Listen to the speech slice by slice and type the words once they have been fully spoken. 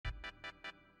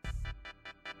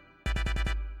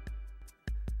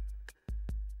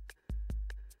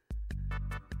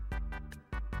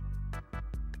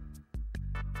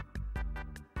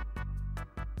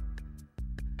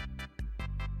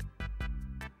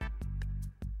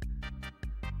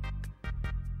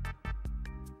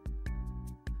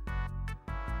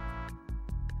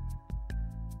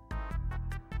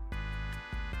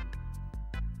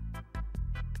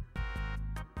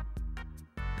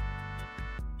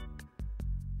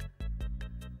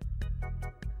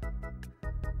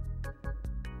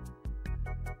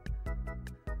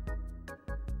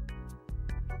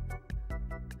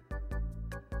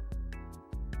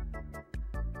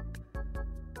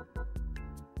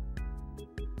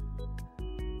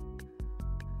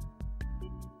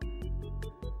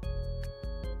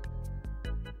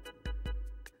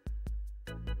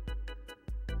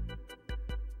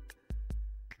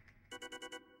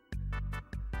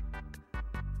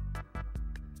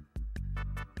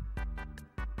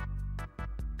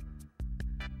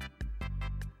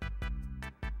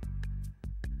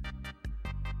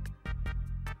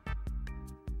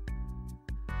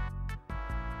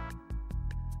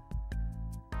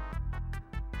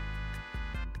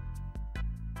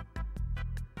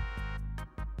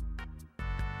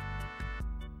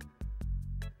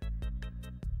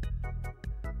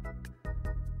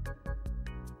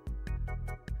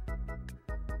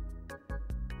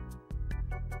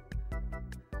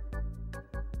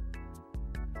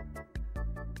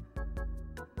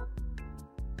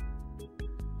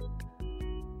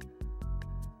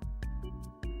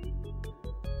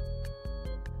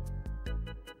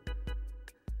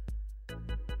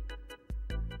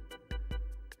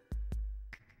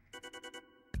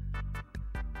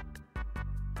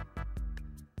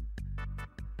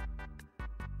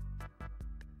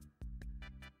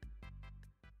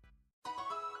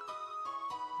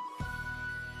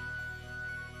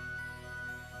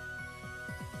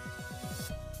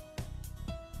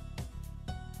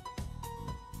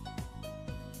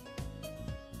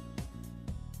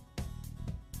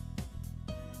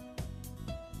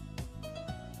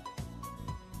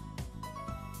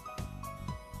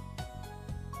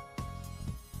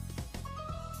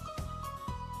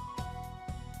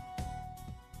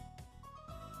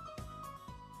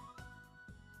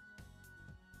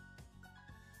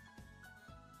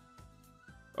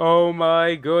Oh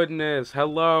my goodness.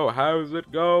 Hello, how's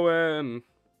it going?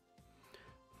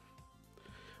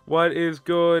 What is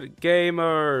good,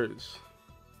 gamers?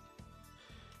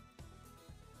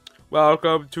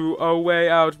 Welcome to A Way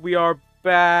Out. We are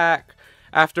back.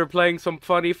 After playing some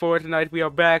funny Fortnite, we are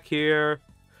back here.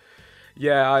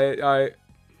 Yeah,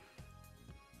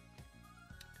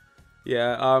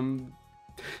 yeah, I'm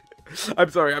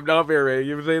sorry, I'm not very ready.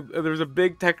 There was a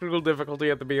big technical difficulty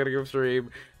at the beginning of stream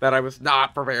that I was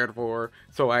not prepared for,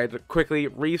 so I had to quickly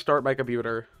restart my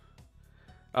computer.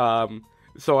 Um,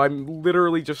 so I'm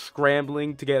literally just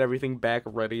scrambling to get everything back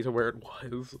ready to where it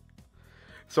was,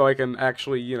 so I can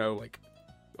actually,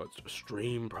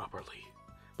 stream properly.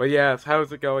 But yes,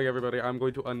 how's it going, everybody? I'm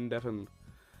going to undeafen.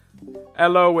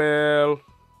 Hello, Will.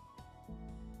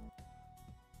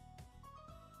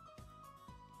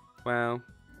 Wow.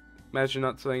 Imagine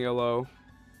not saying hello.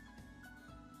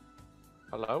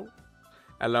 Hello?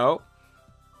 Hello?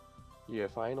 You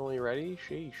finally ready?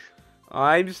 Sheesh.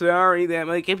 I'm sorry that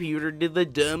my computer did the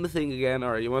dumb thing again.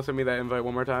 Alright, you want to send me that invite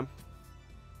one more time?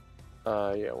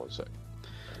 Yeah, one sec.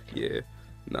 Yeah.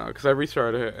 No, because I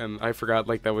restarted it and I forgot,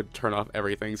 that would turn off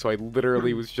everything, so I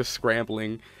literally was just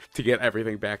scrambling to get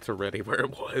everything back to ready where it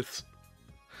was.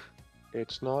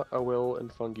 It's not a Will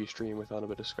and Fungi stream without a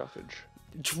bit of scuffage.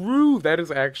 True, that is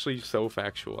actually so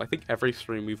factual. I think every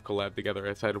stream we've collabed together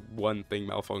has had one thing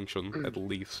malfunction, at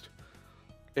least.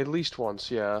 At least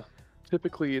once, yeah.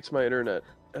 Typically, it's my internet,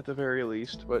 at the very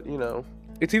least, but, you know.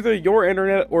 It's either your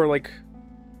internet or,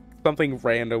 something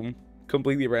random,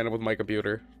 completely random with my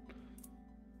computer.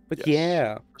 But Yes,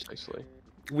 yeah, precisely.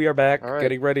 we are back, All right.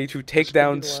 getting ready to take This could be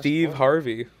down the last Steve one.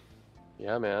 Harvey.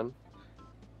 Yeah, man.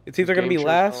 It's either gonna be Game show's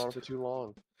gone on last. for too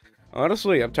long.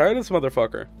 Honestly, I'm tired of this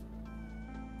motherfucker.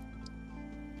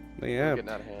 But We're yeah, getting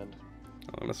out of hand.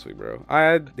 honestly, bro. I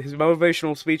had his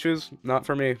motivational speeches, not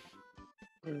for me.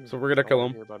 So we're gonna I kill wanna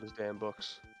him. hear about his damn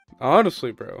books.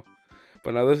 Honestly, bro.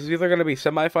 But now this is either gonna be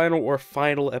semi-final or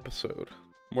final episode,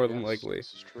 more than Yes, likely.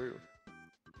 this is true.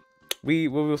 We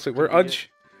will see. Could be it.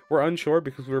 We're unsure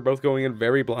because we were both going in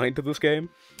very blind to this game.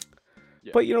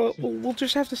 Yeah. But you know what? We'll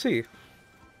just have to see.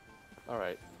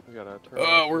 Alright, we gotta turn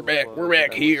Oh, we're back. We're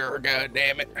back here. God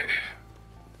damn it.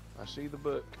 I see the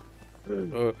book.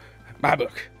 My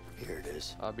book. Here it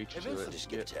is. I'll beat you to it. Just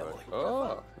get Yeah, telling.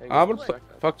 oh, hang I'm on gonna a second.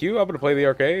 fuck you. I'm gonna play the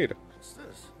arcade. What's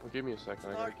this? Well, give me a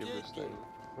second. I gotta give this thing.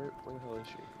 Where the hell is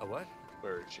she? A what?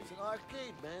 Where is she? It's an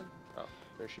arcade, man. Oh,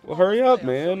 there she is. Well, hurry up,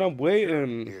 man. I'm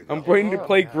waiting. Here you I'm go. waiting to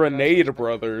play Oh, Grenade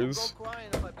Brothers. Go crying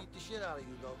if I beat the shit out of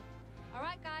you, though. All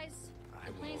right, guys. I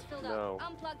The plane's filled No.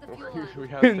 up. Unplug the fuel we line.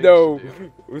 have things No,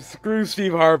 to do. screw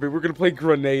Steve Harvey. We're gonna play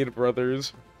Grenade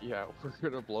Brothers. Yeah, we're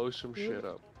gonna blow some shit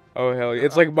up. Oh hell yeah! You're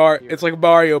It's like up here. It's like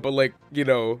Mario, but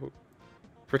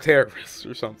for terrorists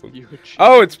or something. You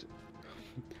achieved.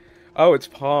 Oh, it's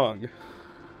Pong.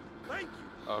 Thank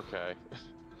you. Okay.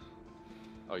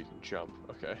 Oh, you can jump.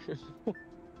 Okay.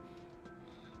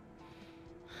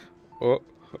 Oh,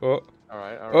 oh,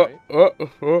 Alright, oh, alright.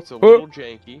 oh. It's a little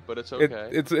janky, but it's okay.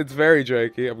 It's very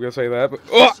janky. I'm gonna say that. But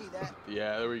oh, See that?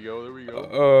 Yeah, there we go, there we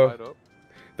go. Right up.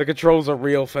 the controls are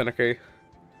real finicky,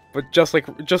 but just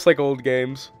like old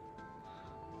games.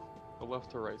 The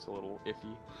left to right's a little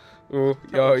iffy. Oh,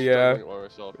 I'm oh yeah. struggling by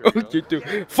myself. Here we go. You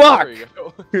do. Fuck. There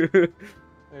you go.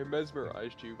 I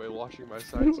mesmerized you by watching my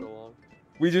side so long.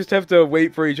 We just have to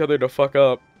wait for each other to fuck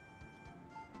up.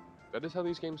 That is how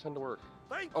these games tend to work.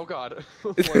 Thank Oh god.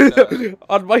 Like that.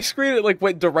 On my screen, it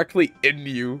went directly into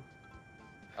you.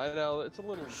 I know, it's a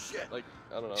little, Shit. I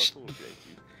don't know, it's a little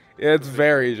janky. Yeah, it's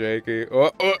very janky.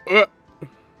 Oh.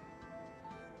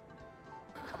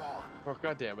 Come on. Oh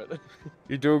god damn it.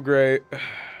 You're doing great.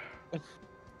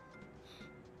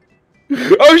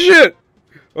 Oh shit!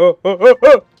 Oh.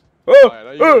 Alright,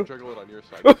 now you gotta juggle it on your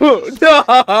side. Dude,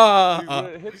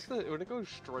 No! when it goes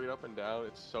straight up and down,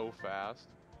 it's so fast.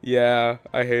 Yeah,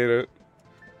 I hate it.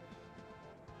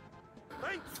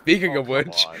 Thank you. Speaking Oh, of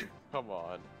which, Come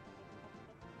on.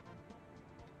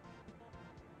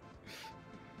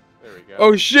 There we go.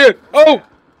 oh shit! Oh!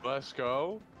 Let's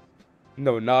go.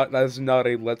 No, that's not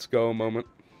a let's go moment.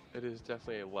 It is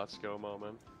definitely a let's go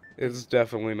moment. It's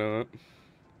definitely not.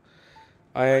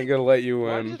 I ain't gonna let you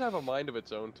Why does win. it have a mind of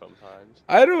its own sometimes?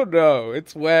 I don't know.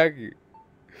 It's wacky.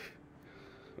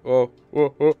 Oh.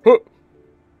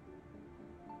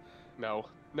 No.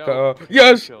 No.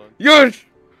 Yes! Chilling. Yes!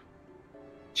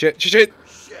 Shit. Shit.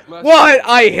 Let's What? go.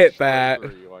 I hit Straight that.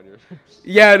 through you on your-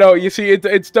 Yeah, no, you see,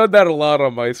 it's done that a lot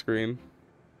on my screen.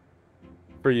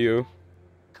 For you.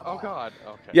 Come Oh on. god.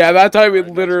 Okay. Yeah, that time it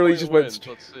Alright, literally next just play went. wins.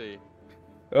 Let's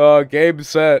see. Game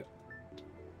set.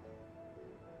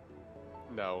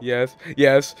 No. Yes.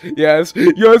 Yes. Yes.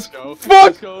 Yes. Go. Fuck!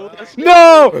 Let's go. Let's go.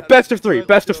 No! Best of 3.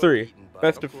 Best of 3.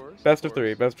 Best of course, best of of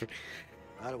 3. course. Best of.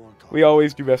 I don't want to talk. We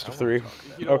always do best I of wanna 3. talk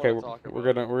about You don't Okay, wanna talk we're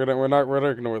about gonna we're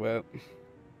not ignore that.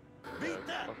 Beat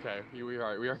that. Okay, we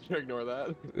are gonna ignore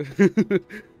that.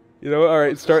 You know, all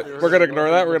right, start. We're gonna ignore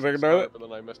that. We're gonna ignore that. But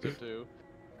then I missed it too.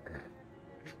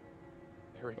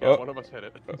 Here we Oh. go. One of us hit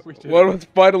it. We did. One of us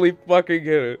finally fucking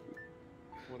hit it.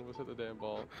 One of us hit the damn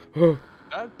ball.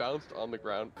 That bounced on the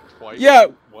ground twice. Yeah.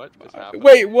 What is happening?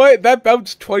 Wait, what? That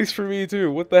bounced twice for me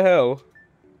too. What the hell?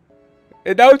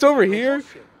 And now it's over here.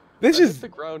 This That is hit the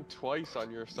ground twice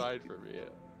on your side for me.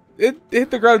 it.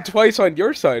 Hit the ground twice on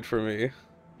your side for me.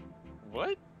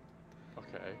 What?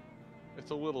 Okay. It's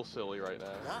a little silly right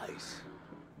now. Nice.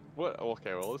 What?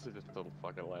 Okay, well this is just a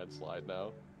fucking landslide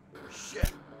now.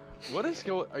 Shit. What is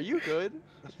going? Are you good?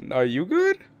 Are you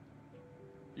good?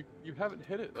 You haven't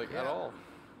hit it like at all.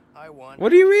 I won. What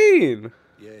do you mean?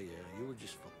 Yeah, you were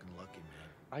just fucking lucky,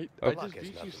 man. I Okay.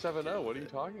 just beat you 7-0. What are you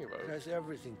talking about? It has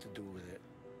everything to do with it.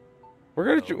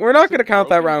 We're not gonna count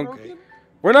that round. Broken?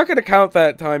 We're not gonna count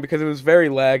that time because it was very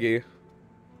laggy.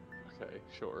 Okay,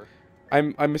 sure.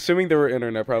 I'm assuming there were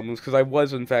internet problems because I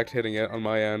was in fact hitting it on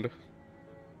my end.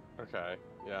 Okay.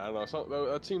 Yeah, I don't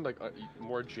know. That seemed like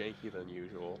more janky than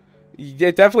usual.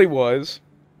 It definitely was.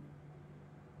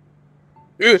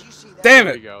 Did you see that? Damn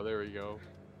There we it, go. There we go.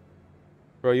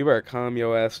 bro! You better calm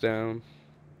your ass down.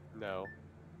 No,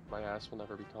 my ass will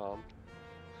never be calm.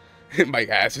 My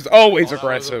ass is always Oh,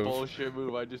 aggressive. That was a bullshit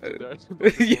move I just did there.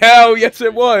 Yeah, oh, yes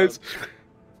it was.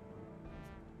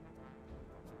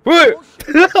 What?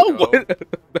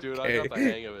 What? Dude, I got the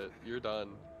hang of it. You're done.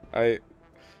 I.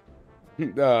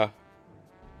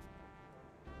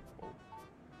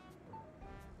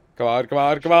 Come on, come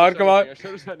on, come on, come on.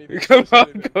 Come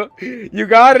on, come on. You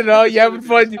got it, huh? You having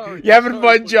fun? You having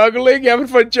fun juggling? You having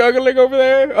fun juggling over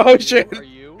there? Oh shit! Are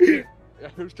you? Yeah,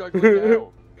 who's juggling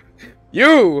now?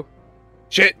 You!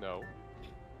 Shit! No.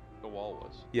 The wall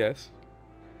was. Yes.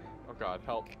 Oh god,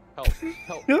 help. Help.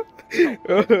 Help.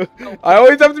 Help. I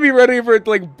always have to be ready for it to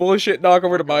like bullshit knock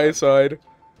over to my side.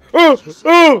 Oh!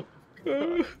 Oh!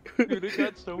 Dude, it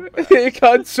got so fast. It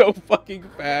got so fucking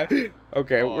fast.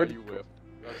 Okay, Oh, we're. you whiffed.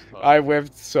 That's tough. I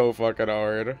whiffed so fucking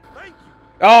hard. Thank you.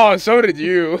 Oh, so did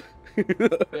you.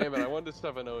 Damn it, I wanted to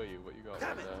 7-0 you, but you got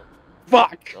one now.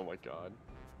 Fuck! Oh my god.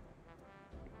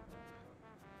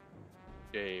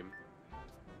 Game.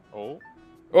 Oh.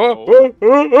 Oh, oh,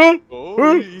 oh,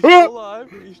 Oh, he's still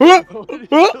alive. He's still going.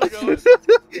 He's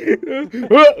still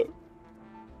going.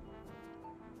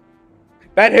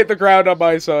 That hit the ground on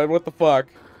my side. What the fuck?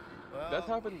 That's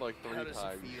happened like 3 How does it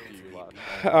times feel to you to last be-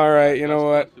 time. Alright, you know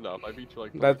what? That's enough. I beat you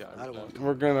like 3 That- times I don't now. want to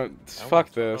We're gonna. I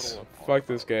Fuck don't this. wanna talk Fuck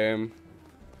this about game.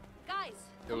 Guys,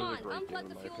 It come was a on, great game, unplug in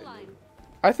the my fuel opinion. line.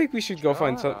 I think we should go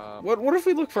find some. Shut up. What if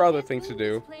we look for other things to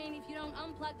do? This plane if you don't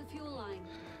unplug the fuel line.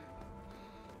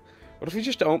 What if we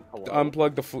just don't Hello?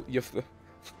 unplug the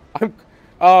I'm.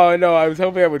 Oh no! I was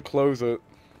hoping I would close it.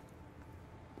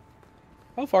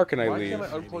 How far can I Why leave? can't I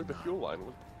unplug the fuel line?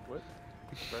 What?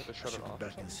 Do I have to shut it Should off? be or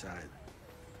back something? inside.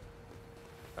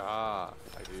 Ah,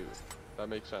 I do. That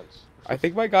makes sense. I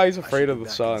think my guy's I afraid should of be the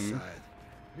back sun. inside.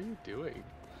 What are you doing?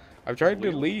 I'm trying to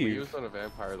Leo leave. was on a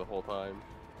vampire the whole time.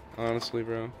 Honestly,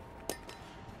 bro.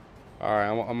 Alright,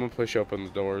 I'm gonna push open the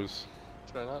doors.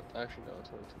 Should I not? Actually, no, it's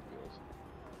only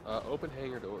 2 wheels. Open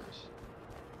hangar doors.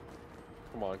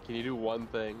 Come on, can you do one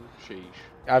thing? Sheesh.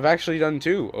 I've actually done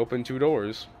 2. Open 2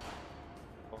 doors.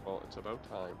 Oh, well, it's about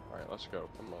time. Alright, let's go.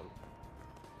 Come on.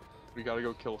 We gotta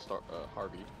go kill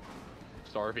Harvey.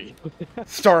 Starvey.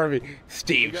 Starvey. We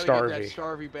Steve gotta get Starvey. that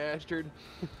Starvey bastard.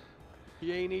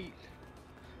 He ain't eat.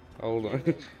 Hold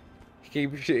on. he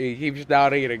keeps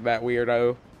not eating, that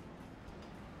weirdo.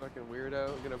 Fucking weirdo.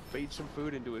 I'm gonna bait some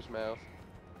food into his mouth.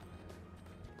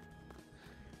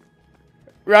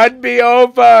 Run me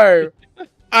over!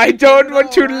 I don't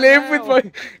want to No, live with no.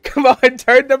 my. Come on,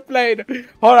 turn the plane.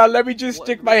 Hold on, let me just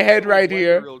stick my head right Wet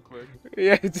here. Real quick.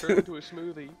 Yes. Turn into a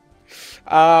smoothie.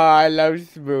 Ah, I love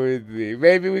smoothie.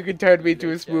 Maybe we could turn me to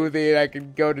a Yes, yes. smoothie and I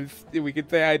can go to. We can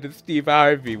say hi to Steve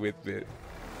Harvey with it.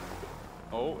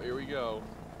 Oh, here we go.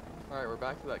 Alright, we're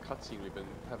back to that cutscene we've been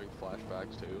having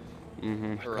flashbacks to.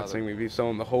 Mm-hmm. Or That's rather, we've been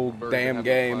showing the whole We're damn having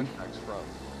game. flashbacks from.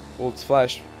 Well, it's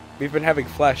flash. We've been having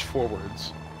flash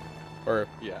forwards, or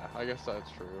Yeah, I guess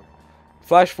that's true.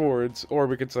 flash forwards, or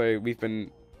we could say we've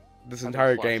been. This Having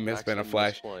entire game has flashbacks been a in this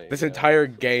flash. plane, This yeah. entire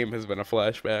game has been a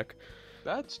flashback.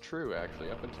 That's true,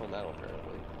 actually, up until now,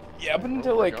 apparently. Yeah, up Where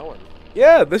until we're like. going.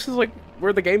 Yeah, this is like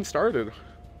where the game started.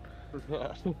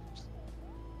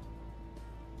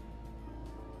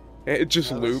 It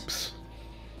just Alice? loops.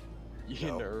 You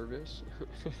No. nervous?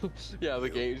 Yeah, the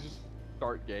You? game just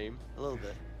start game. A little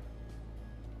bit.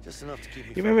 Just enough to keep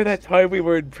me You remember that focused. time we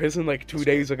were in prison like 2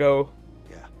 days ago?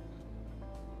 Yeah.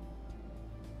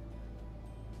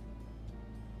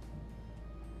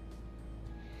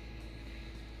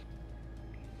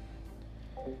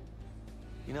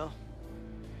 You know,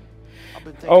 I've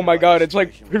been thinking Oh my about god, your it's like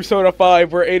situation with Persona you.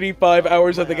 5 where 85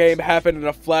 hours of the game Perhaps. happened in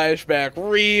a flashback.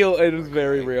 Real, it is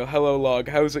very real. Hello, Log,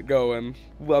 how's it going?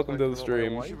 Welcome to the Talking about my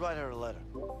stream. You should write her a letter.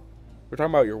 We're talking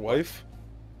about your wife?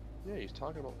 Yeah, he's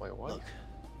talking about my wife. Look,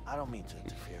 I don't mean to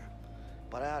interfere,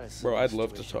 but I had a Bro, similar I'd love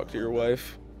to situation talk to with your my mother.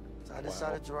 wife. So I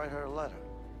decided to write her a letter,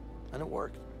 and it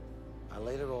worked. I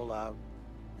laid it all out,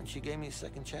 and she gave me a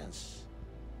second chance.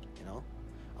 You know,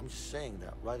 I'm just saying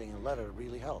that writing a letter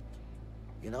really helped.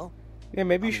 You know? Yeah,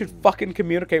 maybe you I should mean, fucking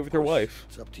communicate with your Of course, wife.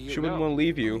 It's up to you. She wouldn't No. want to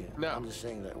leave you. Yeah, No. I'm just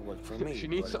saying that it worked for me. She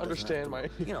needs but to it doesn't have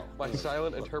understand to, you know, my look,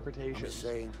 silent look, I'm interpretations. just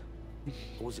saying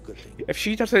it was a good thing. If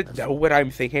she doesn't know what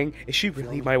I'm thinking, is she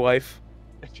really my wife?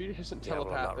 If she isn't Yeah, well,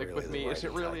 not telepathic really with the me, is right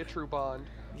it really a type. true bond?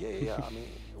 Yeah. I mean,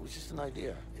 it was just an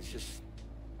idea. It's just.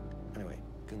 Anyway,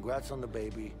 congrats on the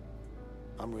baby.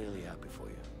 I'm really happy for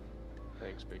you.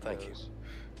 Thanks, big Thank you. nose.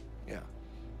 Yeah.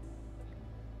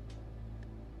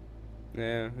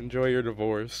 Yeah, enjoy your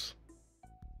divorce.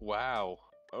 Wow.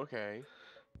 Okay.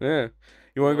 Yeah.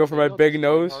 You want to Well, go for my maybe I'll big just join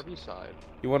nose? Harvey's side.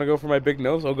 You want to go for my big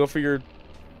nose? I'll go for your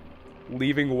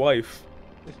leaving wife.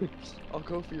 I'll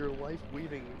go for your wife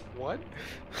leaving. What?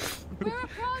 We're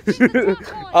approaching the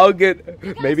top point. I'll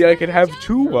get. Maybe I can have Your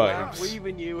two Your wife wives.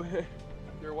 leaving you.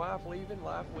 Your wife leaving,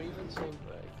 life leaving, same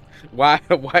thing. Wife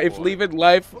Boy. leaving,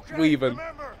 life Okay, leaving.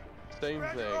 remember, Same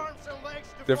spread thing. your arms and legs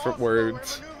to Different fall slow and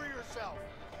words. maneuver yourself.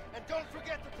 And don't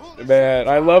forget to pull the Man,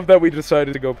 I seatbelt. love that we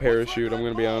decided to go parachute, I'm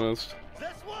gonna be honest. This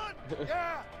one?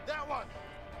 Yeah, that one.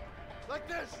 Like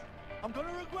this. I'm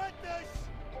gonna regret this.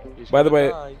 He's By the gonna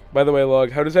way, die. Log,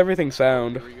 how does everything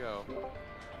sound? Here we go.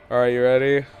 Alright, you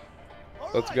ready?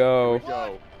 Let's Alright, go. Here we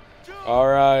go. 2,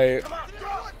 Alright. come on,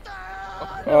 what the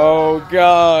hell? Oh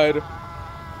god.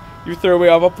 You threw me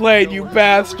off a plane, you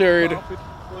bastard.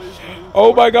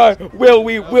 Oh my god. Will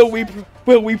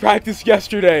we practice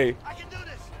yesterday? I can do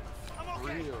this. I'm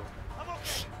okay. Real. I'm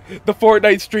okay. The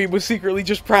Fortnite stream was secretly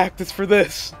just practice for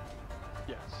this.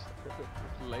 Yes.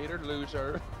 Later,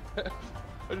 loser.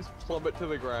 I just plummet to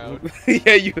the ground.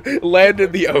 Yeah, you land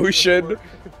in the ocean.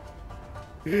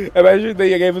 Imagine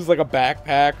they gave us like a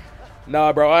backpack.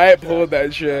 Nah, bro, I ain't pulling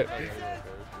that shit.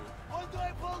 When do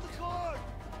I pull the cord?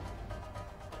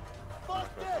 Fuck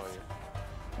this.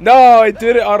 No, I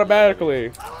did it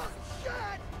automatically. Oh, shit.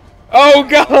 Oh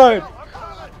god. I'm on.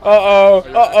 Uh-oh.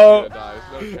 Uh-oh.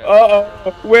 Uh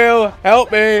Uh-oh. Will,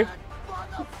 help me.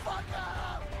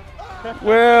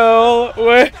 Will,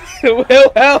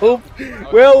 help.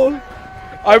 Will,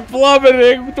 I'm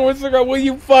plummeting towards the ground. Will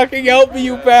you fucking help me,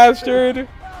 you bastard?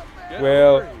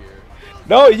 Well,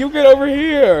 no, you get over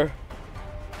here.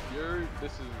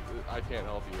 I can't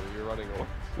help you. You're running away.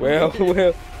 Will.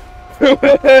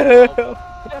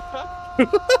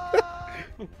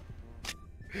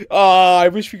 Oh, I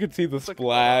wish we could see the It's like a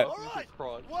splat. crunch. All right.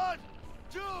 Crunch. 1,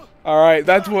 2. Alright,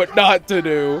 that's what not to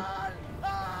do. Throw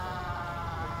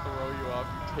you off.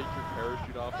 You take your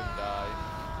parachute off and die.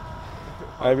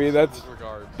 I mean,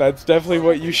 Disregard. that's definitely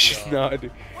what you should not do.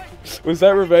 Was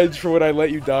that revenge for when I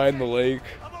let you die in the lake?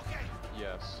 I'm okay.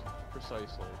 Yes,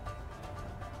 precisely.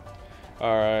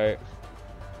 Alright.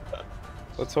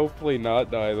 Let's hopefully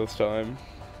not die this time.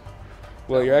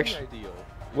 Well, That you're would be actually ideal.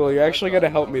 well, you're actually gonna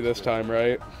Not help me die, this though, time,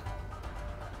 right?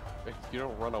 If you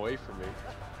don't run away from me.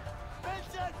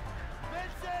 Vincent!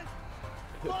 Vincent!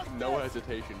 Fuck No this.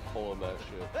 hesitation pulling that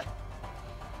shit.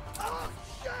 Oh,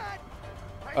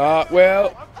 shit!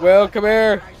 Will, come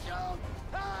here.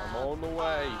 I'm on the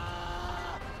way.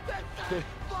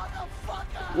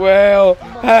 Will,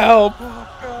 help.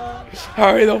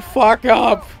 Hurry the fuck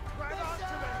up.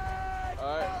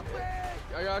 Alright.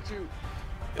 I got you.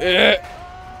 Eh.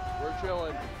 We're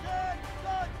chilling.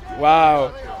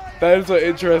 Wow, that is an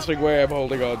interesting way I'm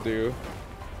holding on to.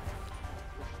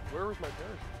 Where was my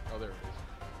parachute? Oh, there it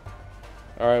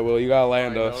is. Alright, Will, you gotta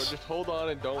land Alright, no, us. just hold on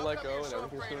and don't let go and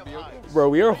everything's gonna be okay. Bro,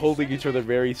 we are holding each other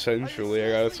very sensually, I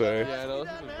gotta say. Yeah, no,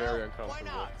 this is very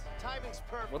uncomfortable. Timing's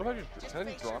perfect. What if I just, can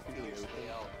I just drop into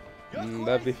the ocean?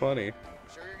 That'd be funny.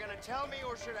 So you're gonna tell me,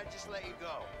 or should I just let you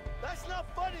go? That's not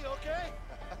funny, okay?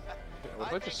 Yeah, what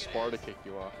if I just Sparta kick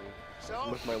you off me? So,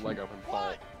 Lift my leg up and fall.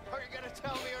 what? Are you gonna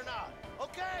tell me or not?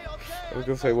 Okay. I was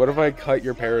gonna say, what if I cut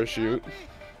your parachute?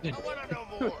 I wanna know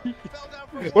more. Fell down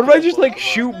from What if I just like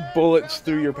shoot bullets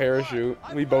through your parachute?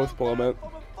 We both plummet.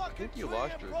 I think you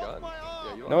lost your gun.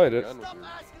 Yeah, you lost No, I your didn't. gun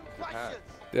with hat.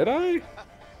 Did I?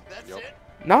 That's Yup. it.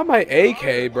 Not my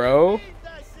AK, bro.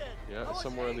 That's it. Yeah, it's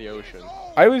somewhere in the ocean.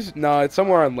 I was no, it's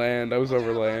somewhere on land. I was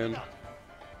over land.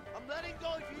 I'm letting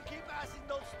go if you keep asking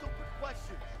those stupid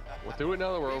questions. We'll do it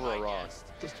now that we're over a rock.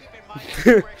 Just keep in mind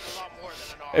you break a lot more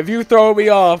than an arm. If you throw me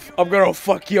off, I'm gonna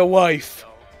fuck your wife.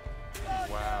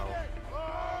 Wow.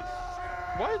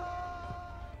 What?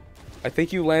 I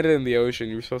think you landed in the ocean.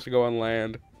 You were supposed to go on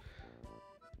land.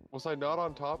 Was I not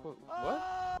on top of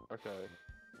what? Okay.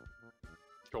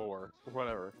 Sure.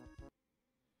 Whatever.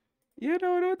 You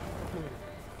know what?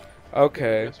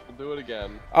 Okay. Guess we'll do it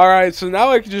again. Alright, so now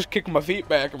I can just kick my feet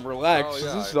back and relax. Oh, 'Cause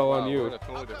yeah, this is all wow, on we're you. in a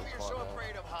totally different spot now.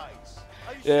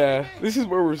 Yeah, this is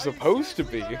where we're supposed to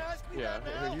be.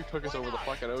 Yeah, you took us over the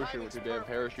fucking ocean with your damn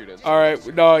parachute and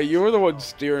Alright, no, you were the one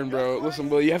steering, bro. Listen,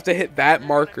 Will, you have to hit that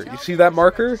marker. You see that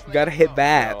marker? You gotta hit No,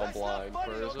 that. I'm blind.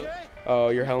 Where is it? Oh,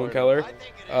 you're Helen Keller?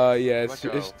 Yeah,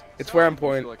 it's where I'm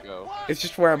pointing. Let go. It's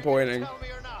just where I'm pointing. Okay,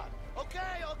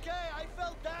 I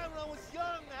fell down when I was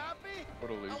young, happy?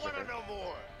 What a loser. I wanna know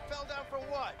more. Fell down for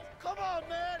what? Come on,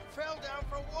 man. Fell down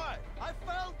for what? I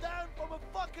fell down from a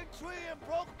fucking tree and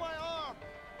broke my arm.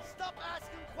 Stop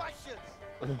asking questions.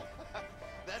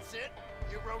 That's it?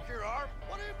 You broke your arm?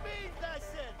 What do you mean,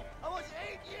 that's it? I was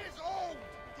 8 years old.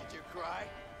 Did you cry?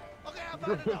 Okay, I've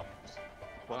had enough.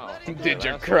 Wow. Did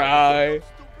you cry?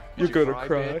 You're Did you gonna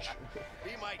cry. bitch?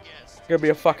 Be my guest. Gonna be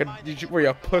a fucking. Were you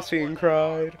a pussy and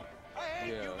cried? I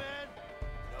hate Yeah. you, man.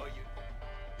 No,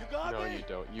 you got No, me? you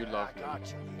don't. You love me.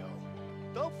 Gotcha, Leo.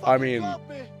 Don't I fucking mean, drop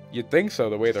me. you'd think so,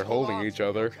 the way they're Just hold holding on each to me,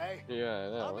 other. okay? Yeah, I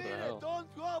know. I What mean the it. hell?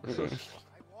 Don't drop me. I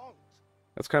won't.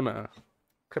 That's kind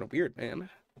of weird, man.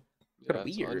 Kinda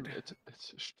Yeah, weird.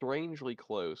 It's strangely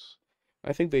close.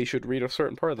 I think they should read a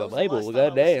certain part of the That was Bible. last time I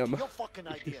listened to Goddamn. Your fucking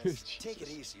ideas. Take it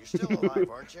easy. You're still alive,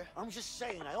 aren't you? I'm just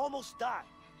saying. I almost died.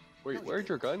 Wait, where'd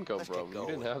your gun come Let's get from? You going.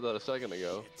 didn't have that a second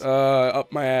ago.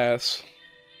 Up my ass.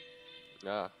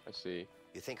 Ah, I see.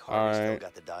 You think Harvey still Alright.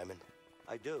 got the diamond?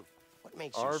 I do. What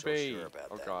makes you so RB. sure about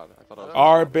Oh that? god, I thought I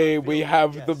was. RB, we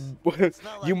have the.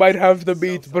 You might have the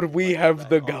meat, but we have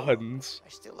the guns. I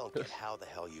still don't get how the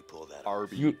hell you pull that off.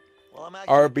 RB. You Well, I'm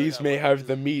actually Arby's good at may what I have do.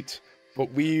 the meat,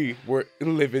 but we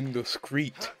live in the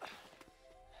street.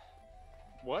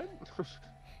 What?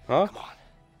 Huh? Come on.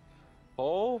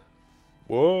 Oh?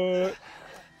 What?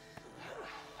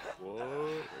 What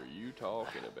are you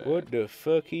talking about? What the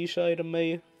fuck he say to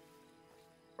me?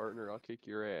 Partner, I'll kick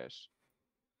your ass.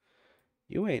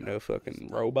 You ain't no fucking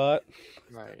robot.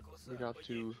 Right. We got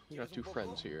two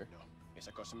friends here.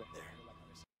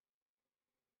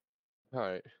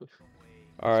 Alright.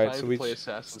 Alright, Time so to we. play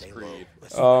Assassin's Stay Creed.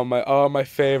 low. My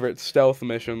favorite stealth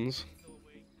missions.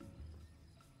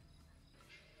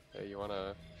 Hey, you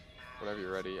wanna whenever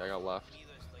you're ready, I got left.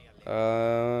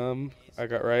 I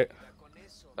got right.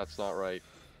 That's not right.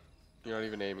 You're not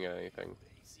even aiming at anything.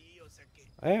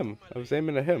 I am. I was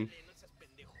aiming at him.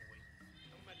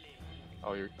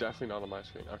 Oh, you're definitely not on my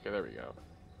screen. Okay, there we go.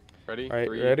 Ready? Alright,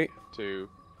 3, ready? 2,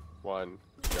 1,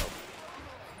 go.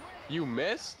 You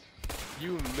missed?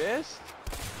 You missed?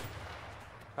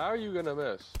 How are you gonna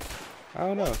miss? I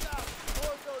don't know. Watch out.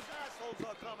 More of those assholes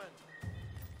are coming.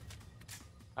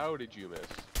 How did you miss?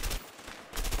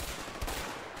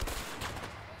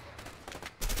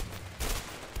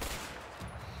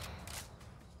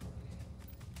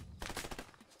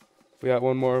 We got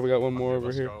one more. We got one more Okay, over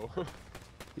let's here. go.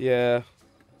 Yeah.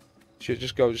 Shit,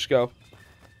 just go. Just go.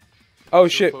 Oh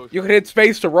shit! close, You can man. hit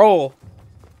space to roll.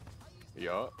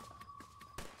 Yup.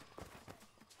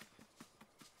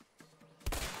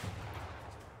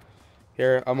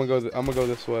 Here, I'm gonna go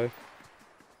this way.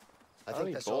 I I think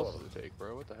need that's all balls of them. to take,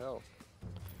 bro. What the hell?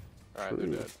 Alright, they're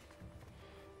True. dead.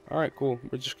 All right, cool.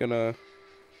 We're just gonna.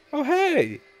 Oh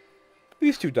hey!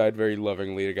 These two died very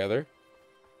lovingly together.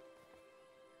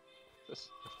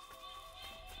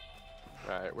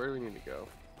 Alright, where do we need to go?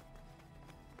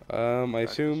 I Back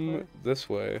this assume way? this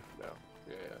way. No.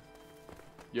 Yeah.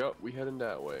 Yup, we heading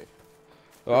that way.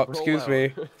 Oh, Roll excuse out. me.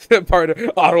 Part of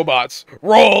Autobots,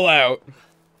 roll out.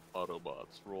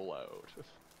 Autobots, roll out.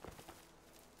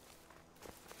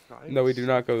 God, I No, we didn't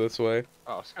do not go this way.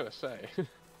 Oh, I was gonna say.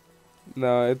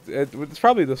 No, it's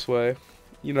probably this way.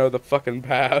 You know, the fucking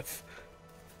path.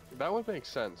 That would make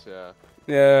sense, yeah.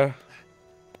 Yeah.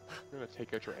 I'm gonna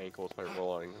take out your ankles by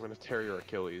rolling. I'm gonna tear your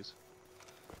Achilles.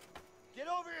 Get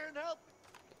over here and help.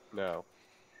 No.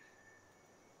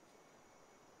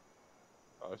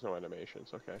 Oh, there's no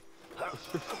animations, okay.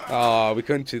 Oh, we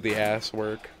couldn't do the ass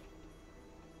work.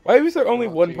 Why was there only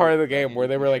Oh, one dude, part of the that game where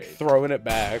they were like shade. throwing it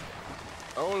back?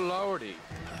 Oh lordy!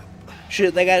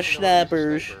 Shit, they got You know, I need a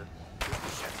snappers. sniper.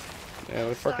 Yeah,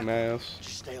 they're fucking ass.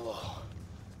 Just stay low.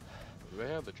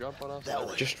 they have the jump on us? That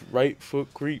way. Just right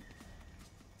foot creep.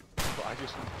 Well, I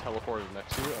just teleported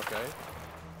next to you, okay?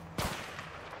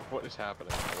 What is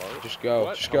happening? Hello? Just go,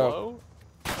 What? just go.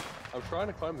 Hello? I'm trying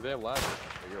to climb the damn ladder.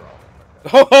 Oh, you're off.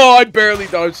 Okay. Oh, I barely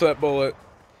dodged that bullet.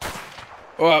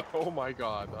 Oh, Oh my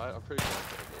god, I'm pretty sure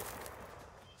that's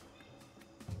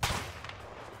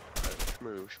okay.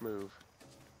 Right, schmove.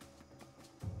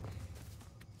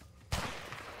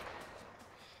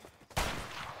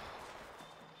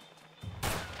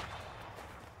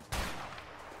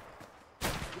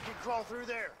 We can crawl through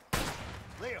there.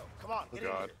 Leo, come on, Oh get in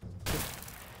god. here.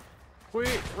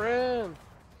 Wait, ran!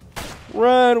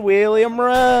 run, William,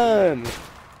 run!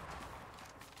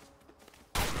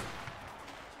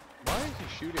 Why is he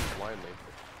shooting blindly?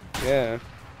 Yeah,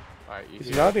 Alright, you he's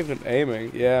here? not even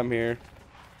aiming. Yeah, I'm here.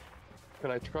 Can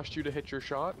I trust you to hit your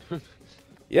shot?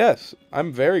 Yes,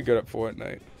 I'm very good at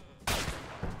Fortnite.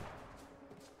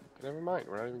 Never mind,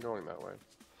 we're not even going that way.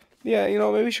 Yeah, you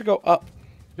know, maybe we should go up.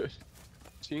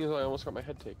 Seeing as I almost got my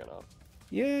head taken off.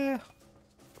 Yeah.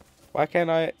 Why can't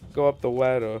I go up the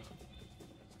ladder?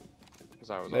 Because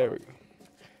I was There off. we go.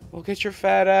 Well, get your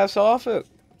fat ass off it.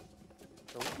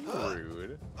 So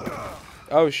rude.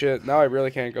 Oh shit, now I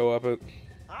really can't go up it.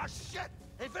 Ah, shit!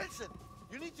 Hey, Vincent!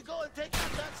 You need to go and take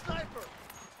out that sniper!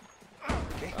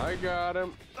 I got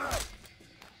him.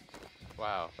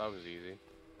 Wow, that was easy.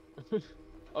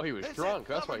 Oh, he was Vincent, drunk.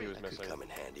 That's why cover he me. was That could missing. come in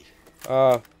handy.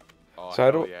 Oh, So I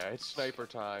hell don't- yeah, it's sniper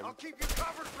time. I'll keep you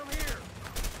covered from here!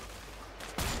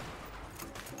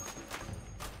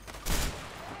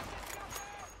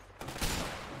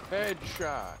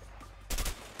 Headshot.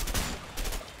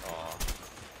 Aw.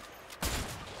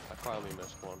 I finally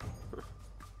missed one.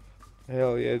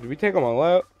 Hell yeah, did we take them all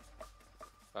out?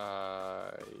 Oh,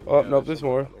 Oh, nope, there's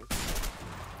more.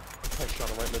 I shot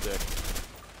him right in the dick.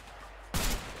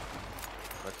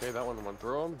 Okay, that one went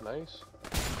through him. Nice.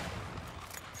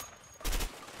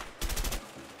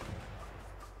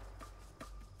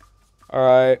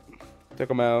 Alright, took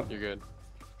them out. You're good.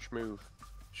 Schmove.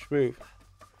 Smooth.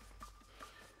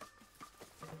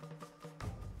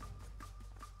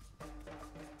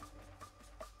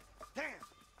 Damn!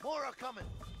 More are coming!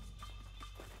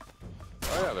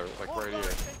 Oh yeah, they're like More right here.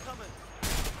 guards incoming!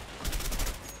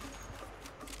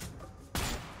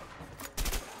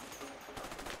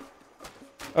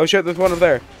 Oh shit, there's one up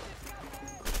there.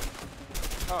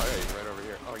 Oh yeah, he's right over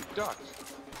here. Oh, he ducked.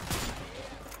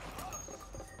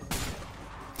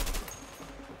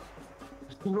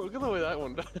 Look at the way that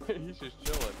one died. He's just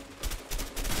chilling.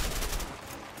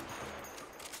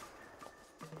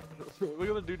 Look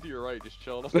at the dude to your right, just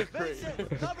chilling. That's great.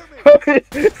 Vincent, cover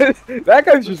me! That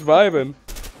guy's just vibing.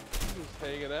 He's just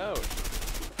hanging out.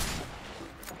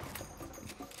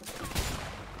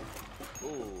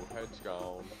 Ooh, head's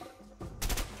gone.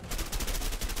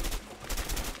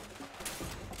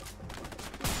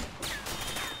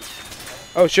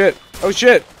 Oh shit, oh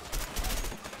shit.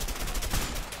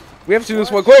 We have to do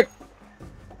this one quick.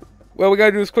 Well, we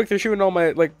gotta do this quick. They're shooting all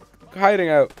my, like, hiding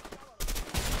out.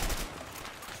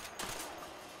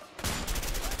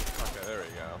 Okay, there we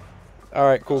go.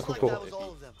 Alright, cool, Looks cool, like cool. that was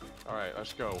all of them. Alright,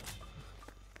 let's go.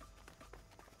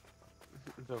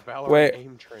 The Valorant Wait.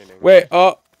 aim training. Wait,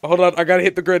 oh, hold on. I gotta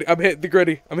hit the gritty. I'm hitting the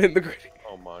gritty. I'm hitting the gritty.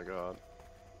 Oh my god.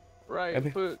 Right I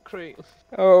mean- foot creep.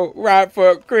 Oh, right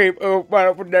foot creep. Oh,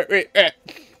 right foot creep.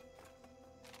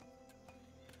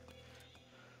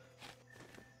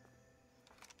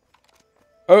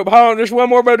 Oh, hold on. There's one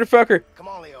more motherfucker. Come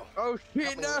on, Leo. Oh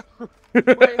shit, no!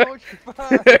 Wait, hold your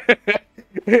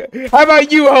fire! How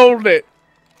about you hold it?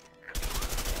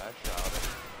 I shot it.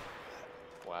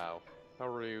 Wow. How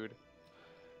rude.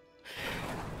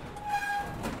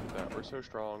 That, we're so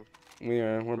strong.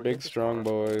 Yeah, we're We big, hit the strong car.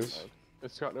 boys.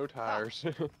 It's got no tires.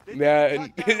 Yeah,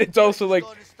 and it's also, like,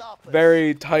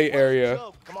 very tight area.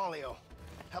 Come on, Leo.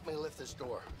 Help me lift this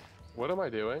door. What am I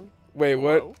doing? Wait,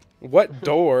 what? Hello? What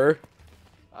door?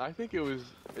 I think it was.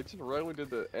 It's right when we did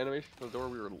the animation for the door.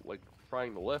 We were like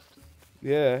trying to lift.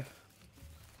 Yeah.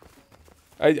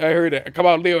 I heard it. Come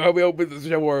on, Leo, help me open this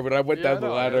door. But I went down the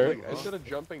no, I was ladder. like, instead of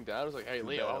jumping down, I was like, "Hey,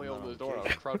 Leo, help me open this door." And I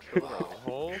was crouched over. I was like,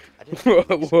 "Oh." I didn't know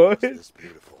this What? was this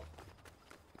beautiful.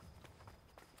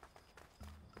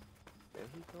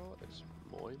 Mexico es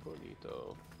muy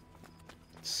bonito.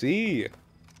 See.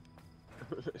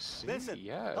 Sí, Vincent,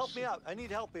 yes. help me out. I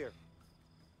need help here.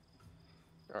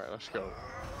 All right, let's go.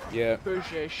 Yeah.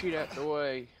 Push that shit out the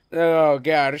way. Oh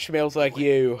god, it smells like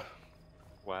you.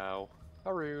 Wow.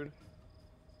 How rude.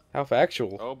 How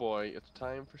factual. Oh boy, it's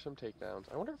time for some takedowns.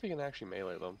 I wonder if we can actually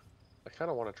melee them. I kind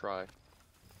of want to try.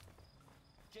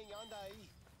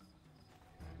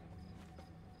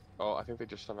 Oh, I think they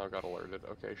just somehow got alerted.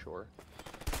 Okay, sure.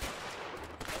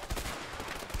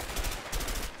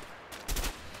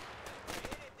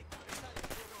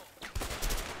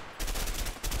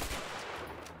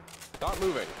 Stop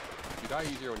moving. You die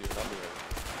easier when you're not moving.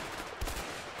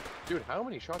 Dude, how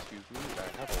many shots do you need? I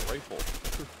have a rifle.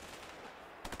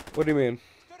 What do you mean?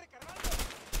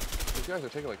 These guys are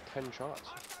taking like 10 shots.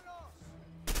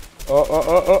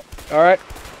 Oh. Alright.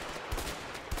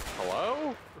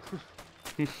 Hello?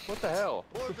 What the hell?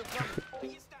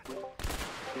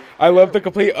 I love the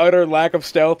complete utter lack of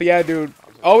stealth. Yeah, dude.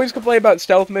 Always complain about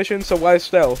stealth missions, so why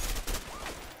stealth?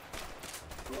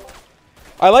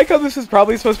 I like how this is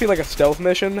probably supposed to be like a stealth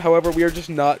mission, however, we are just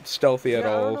not stealthy at I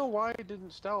don't know all. why it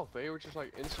didn't stealth. They were just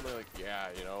like instantly like, yeah,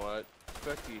 you know what?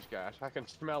 Fuck these guys. I can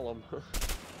smell them.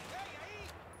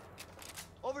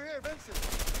 Over here, Vincent.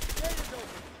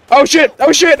 Oh shit!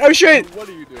 Oh shit! Oh shit! What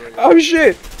are you doing? Oh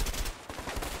shit!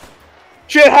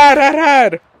 Shit!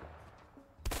 Hide!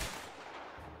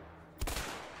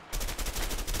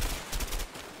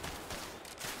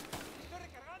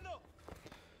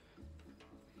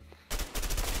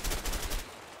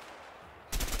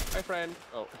 Hi, friend.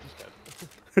 Oh,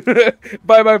 he's dead.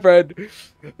 Bye, my friend.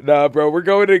 Nah, bro, we're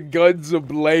going in guns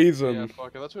a-blazing. Yeah,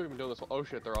 fuck it. That's what we've been doing this whole— Oh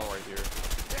shit, they're all right here.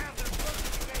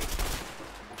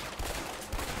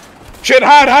 Shit!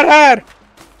 Hide!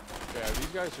 Yeah, these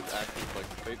guys should actually,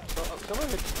 like, they— some of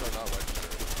them just are not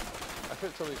registered. I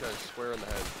hit some of these guys square in the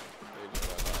head. They just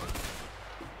not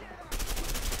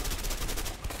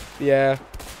die. Yeah.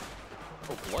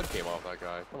 Oh, blood came off that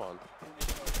guy. Come on.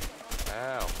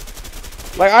 Ow.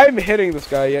 Like, I'm hitting this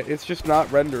guy, yet it's just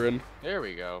not rendering. There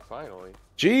we go, finally.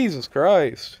 Jesus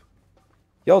Christ.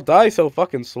 Y'all die so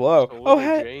fucking slow. It's a Oh, little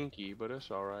hey. janky, but it's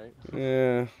alright.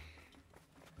 Yeah.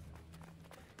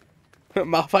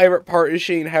 My favorite part is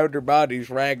seeing how their bodies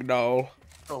ragdoll.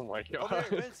 Oh my Over god.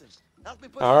 here, Vincent. Help me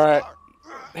push Alright.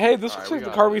 this car. Hey, this Alright, looks we like the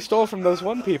got car we this. stole from those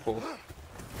one people.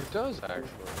 It does actually, a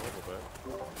little bit.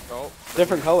 Oh.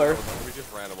 Different color. We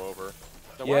just ran him over.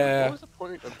 Now, Yeah. what was the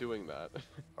point of doing that?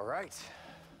 All right.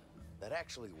 That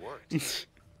actually worked.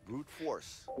 Brute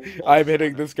force. I'm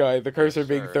hitting this guy, the cursor Yes,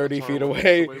 being sir. 30 That's feet our way.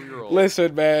 away. That's the way we roll.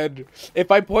 Listen, man. If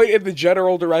I point in the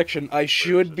general direction, I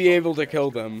should be able to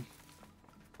kill them.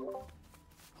 Look,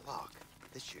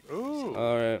 this should be Ooh.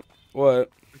 Alright. What?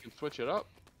 We can switch it up.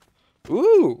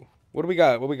 Ooh! What do we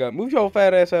got? Move your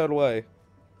fat ass out of the way.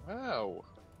 Wow.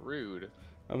 Rude.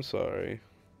 I'm sorry.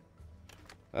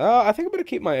 I think I'm gonna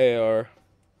keep my AR.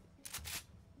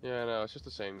 Yeah, no, it's just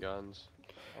the same guns.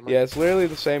 Yeah, it's literally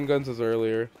the same guns as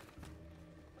earlier.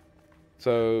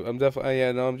 So, I'm definitely...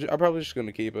 yeah, no, I'm probably just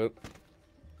gonna keep it.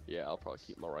 Yeah, I'll probably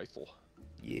keep my rifle.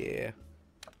 Yeah.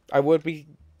 I would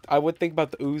think about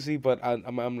the Uzi, but I'm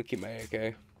gonna keep my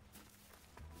AK.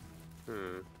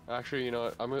 Actually, you know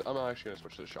what? I'm actually gonna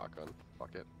switch to the shotgun.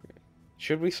 Fuck it.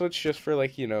 Should we switch just for,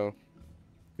 like, you know,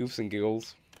 goofs and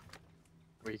giggles?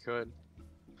 We could.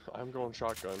 I'm going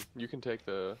shotgun. You can take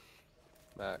the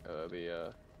SMG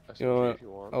You know what? if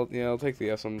you want. I'll take the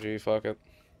SMG, fuck it.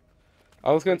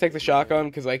 I was gonna take the shotgun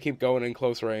because I keep going in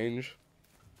close range.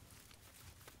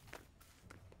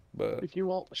 But If you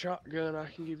want the shotgun, I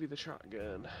can give you the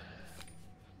shotgun.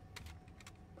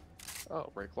 Oh,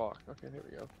 break lock. Okay, there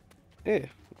we go. yeah,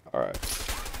 alright.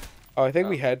 Oh, I think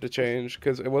we had to change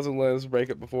because it wasn't letting us break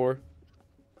it before.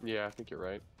 Yeah, I think you're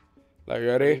right. Are you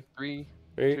ready? 3,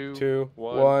 3, 2, 2,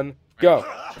 1. 1, go!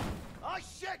 Oh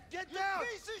shit! Get down!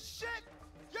 Piece of shit!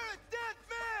 You're a dead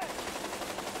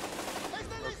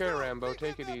man! Okay, Rambo,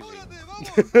 take it easy.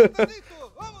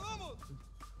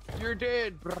 You're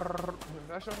dead. Brrr.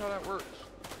 That's not how that works.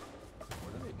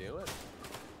 What are they doing?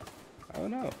 I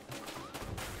don't know.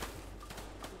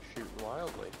 Shooting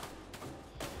wildly.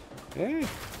 Yeah.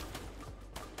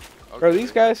 Okay. Bro,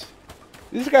 these guys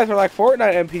are like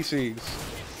Fortnite NPCs.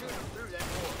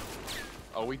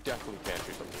 Oh, we definitely can't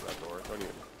shoot them through that door.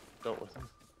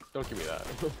 Don't give me that.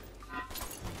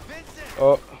 Vincent!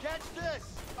 Oh. Catch this!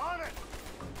 On it!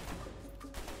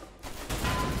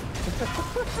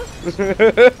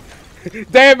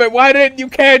 Damn it, why didn't you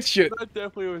catch it? That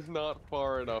definitely was not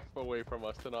far enough away from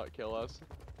us to not kill us.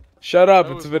 Shut up,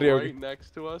 That it's was a video right game.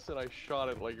 next to us, and I shot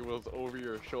it like it was over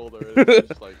your shoulder. It's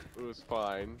just like, it was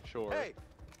fine, sure. Hey!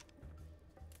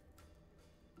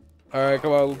 Alright,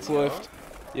 come on, let's lift.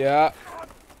 Yeah.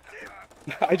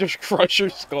 I just crush your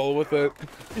skull with it.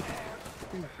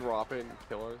 Drop it and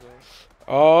kill ourselves.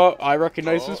 Oh, I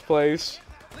recognize Oh. this place.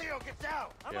 Leo, get down!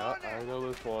 I'm Yeah, on it! I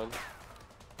know this one.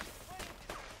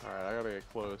 Alright, I gotta get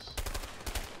close.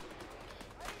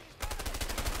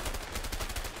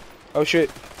 Oh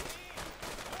shit.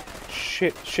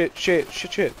 Shit.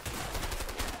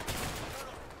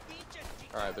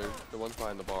 Alright, the ones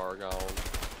behind the bar are gone.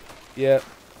 Yeah.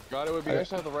 God, it would be nice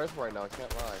to have the rifle right now, I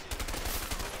can't lie.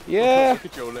 Yeah. Look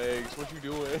at your legs, what you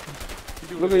doing? You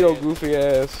doing Look a at your dance. goofy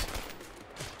ass.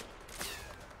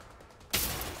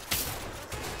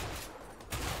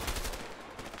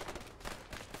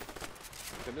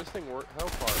 Can this thing work? How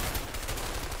far?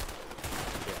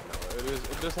 Yeah, no,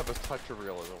 it does have a touch of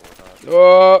realism with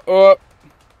that.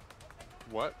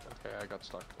 What? Okay, I got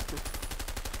stuck.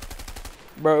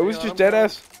 Bro, it was Hang just on, dead I'm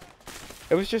ass.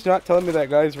 It was just not telling me that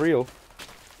guy's real.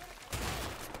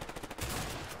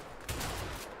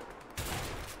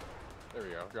 There we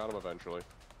go, got him eventually.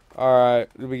 Alright,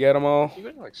 did we get them all? You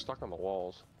getting like stuck on the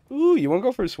walls. Ooh, you wanna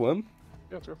go for a swim?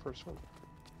 Yeah, let's go for a swim.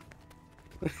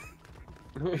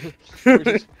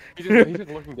 He's just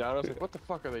looking down. I was like, what the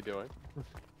fuck are they doing?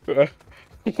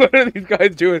 What are these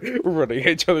guys doing? Running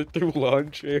each other through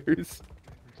lawn chairs.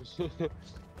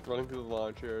 Running through the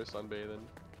lawn chair, sunbathing.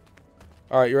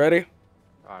 Alright, you ready?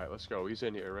 Alright, let's go. He's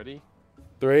in here. Ready?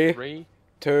 3, 3,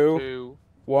 2, 2,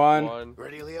 1. 1.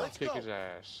 Ready, Leo? Let's kick his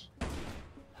ass.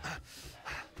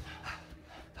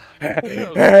 Yeah,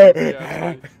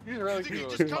 he's really Think you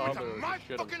cool. just come into my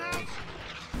fucking house?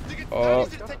 Think it's Oh.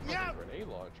 easy to take me out? Grenade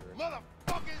launcher.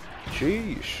 Motherfuckers!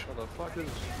 Sheesh. What the fuck is...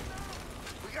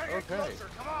 We gotta get Okay. closer,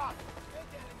 come on!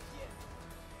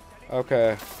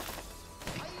 Okay.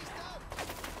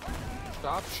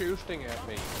 Stop shooting at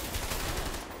me.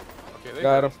 Okay, they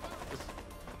Got him.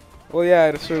 Well, yeah,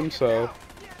 I'd assume so.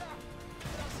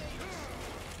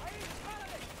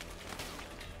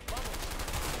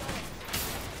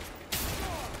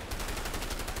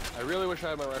 I really wish I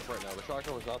had my rifle right now. The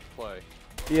shotgun was not to play.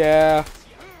 Yeah.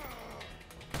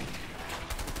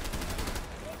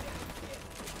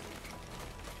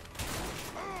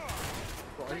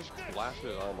 Bro, I just blasted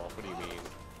his arm off. What do you mean?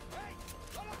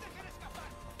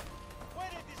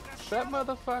 That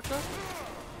motherfucker?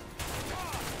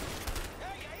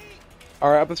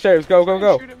 Alright, up the stairs. Go, go,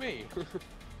 go. Shoot at me.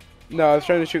 No, I was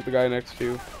trying to shoot the guy next to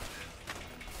you.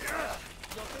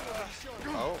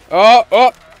 Oh, Oh,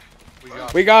 oh! we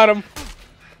got We got him.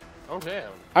 Oh, damn.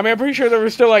 I mean, I'm pretty sure there were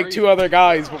still like 2 other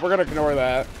guys, but we're gonna ignore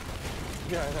that.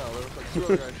 Yeah, I know. There was like 2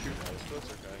 other guys shooting at us, but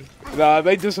that's okay. Nah,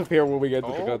 they disappear when we get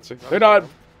to the Oh, cutscene. okay. They're not.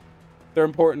 Their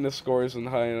importance score isn't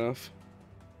high enough.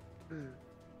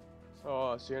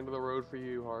 Oh, it's the end of the road for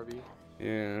you, Harvey.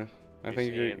 Yeah, I It's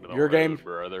think the end of the your road, game,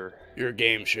 brother. your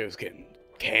game show's getting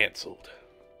canceled.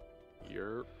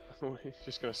 You're he's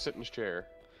just gonna sit in his chair.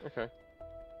 Okay.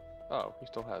 Oh, he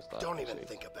still has that. Don't Let's even see.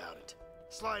 think about it.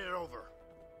 Slide it over.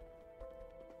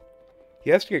 He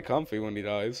has to get comfy when he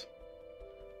dies.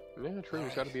 Yeah, true.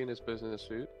 He's got to be in his business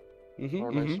suit. Mm-hmm.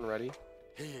 All nice and ready.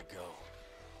 Here you go.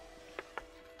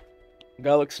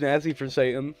 Gotta look snazzy for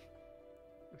Satan.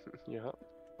 Yeah.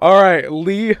 All right,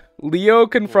 Leo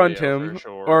confront Leo, him for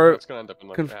sure. or It's gonna end up in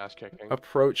like ass kicking.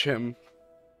 approach him.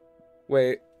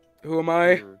 Wait, who am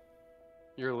I?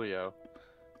 You're Leo.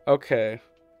 Okay.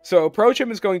 So approach him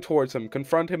is going towards him.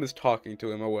 Confront him is talking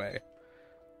to him away.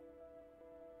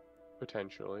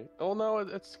 Potentially. Oh no,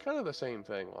 it's kind of the same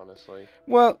thing, honestly.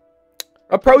 Well,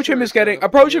 approach him sure is it's kind getting of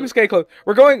approach him weird. is getting close.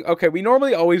 We're going. Okay, we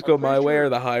normally always I'm go pretty my way sure or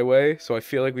the highway, so I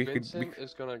feel like we could. Vincent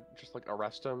is gonna just like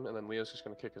arrest him, and then Leo's just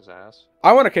gonna kick his ass.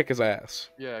 I want to kick his ass.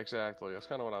 Yeah, exactly. That's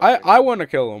kind of what I'm. I thinking. want to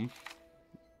kill him.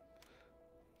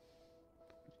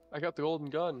 I got the golden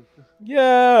gun.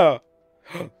 Yeah.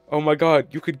 Oh my God!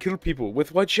 You could kill people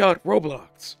with one shot.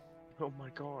 Roblox. Oh my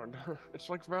god, it's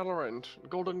like Valorant.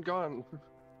 Golden gun.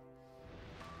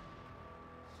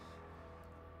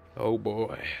 Oh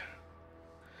boy.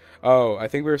 Oh, I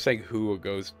think we were saying who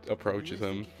approaches You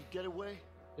him. think you could get away?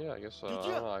 Yeah, I guess. I Did don't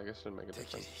ya? know. I guess it didn't make a Take it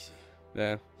difference. easy.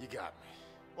 Yeah. You got me.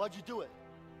 Why'd you do it?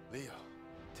 Leo,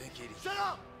 take it easy. Shut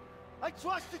up! I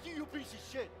trusted you, you piece of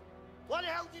shit. Why the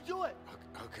hell did you do it?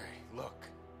 Okay, look.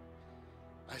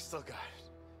 I still got it.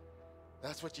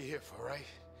 That's what you're here for, right?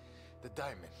 The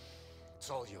diamond. It's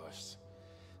all yours.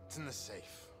 It's in the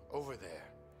safe. Over there.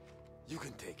 You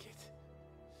can take it.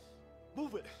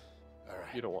 Move it.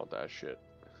 Alright. You don't want that shit.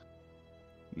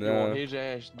 You want No. his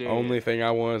ass dead. Only thing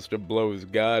I want is to blow his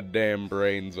goddamn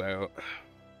brains out.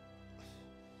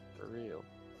 For real.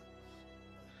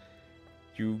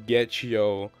 You get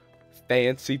your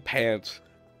fancy pants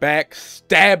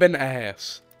backstabbing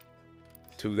ass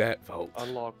to that vault.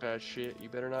 Unlock that shit. You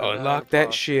better not. Unlock die in the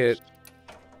that shit. process.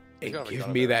 And gotta be give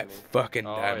done me that eventually. fucking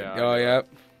Oh, diamond. yeah, I Oh, know. yeah.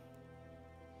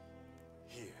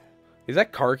 Here. Is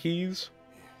that car keys?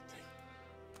 Here,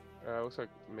 take it. Looks like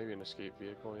maybe an escape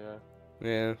vehicle. Yeah.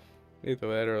 Yeah. Either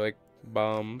that or like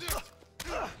bombs.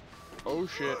 Oh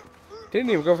shit.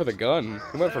 Didn't even go for the gun.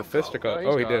 He went for fisticuffs. he's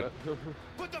Oh, he got did. it.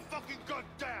 Put the fucking gun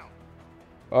down!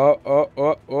 To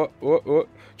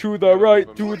the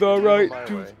right, to the right,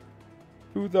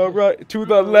 to the right, to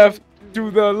the left,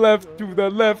 to the left, to the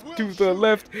left, to the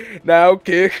left. Now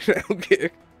kick, now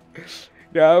kick.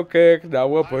 Now kick. Now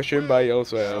we're pushing by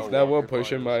yourself. Now we're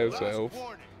pushing by yourself.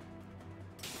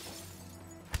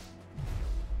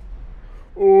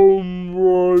 Oh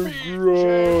my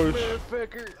gosh.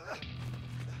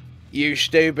 You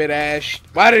stupid ass.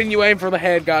 Why didn't you aim for the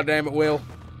head, goddammit, Will?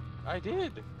 I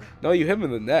did. No, you hit him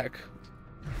in the neck.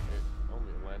 It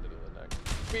only landed in the neck.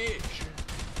 Bitch!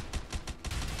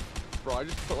 Bro, I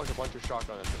just put like a bunch of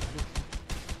shotgun into him.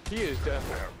 He is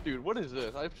definitely... Dude, what is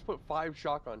this? I just put 5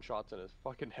 shotgun shots in his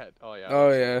fucking head. Oh, yeah.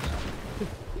 Oh, yeah.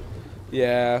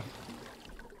 Yeah.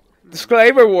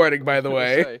 Disclaimer warning, by the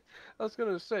way. I was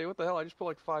gonna say, what the hell? I just put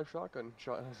like 5 shotgun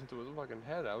shots into his fucking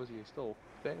head. How is he still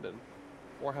standing?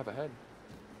 Or have a head?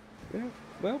 Yeah,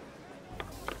 well.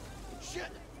 Shit!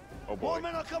 Oh boy. More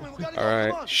men are coming. We gotta go.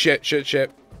 Alright. Come on. Shit. Do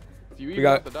you even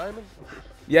got- got the diamond?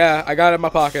 Yeah, I got it in my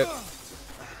pocket.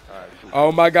 Alright, cool.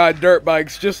 Oh my god, dirt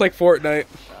bikes, just like Fortnite.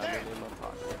 Diamond in my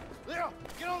pocket. Leo,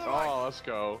 get on the right. Oh, let's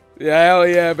go. Yeah, hell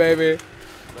yeah, baby.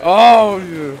 Oh,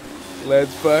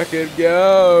 let's fucking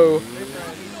go.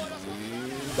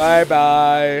 Bye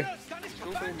bye.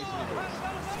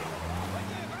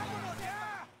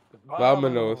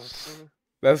 Vamonos.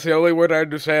 That's the only word I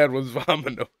understand was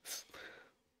vamonos.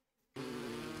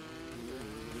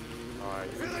 Alright,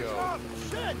 here we go.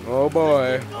 Shit! Oh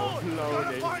boy. Oh, no,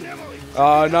 Nate.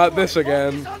 Oh, not this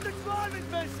again. On the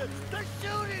climbing mission. They're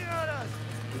shooting at us.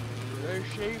 They're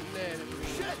shooting at us.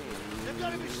 Shit! They've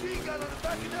got a machine gun on the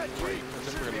back of that jeep. I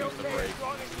think we're gonna use the brake.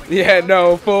 Yeah,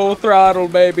 no, full throttle,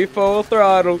 baby, full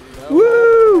throttle.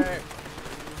 Woo! Okay.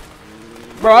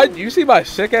 Bro, you see my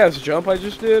sick ass jump I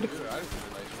just did? Dude, I just did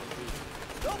a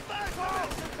nice one, Don't back off.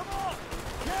 Come on.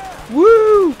 Yeah.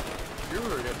 Woo! too. You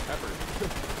were getting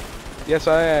peppered. Yes,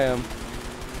 I am.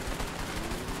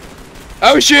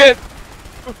 Oh shit!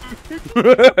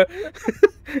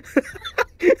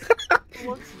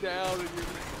 Looks down and your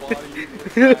body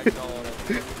is back on.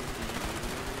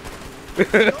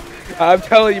 I'm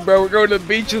telling you, bro, we're going to the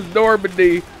beaches of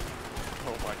Normandy.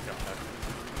 Oh my god.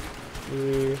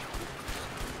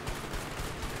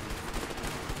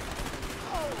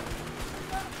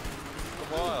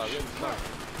 Come on, I'm getting stuck.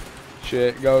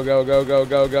 Shit, go, go, go, go,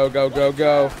 go, go, go, go,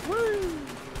 go.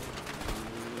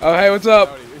 Oh, hey, what's up?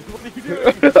 What are you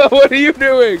doing? What are you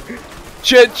doing?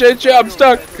 Shit, shit, shit, I'm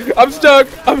stuck. I'm stuck.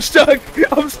 I'm stuck.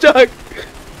 I'm stuck.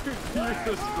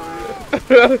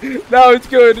 No, it's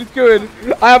good. It's good.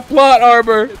 I have plot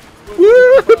armor.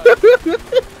 Woo! Lit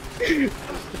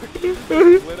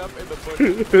up in the bush.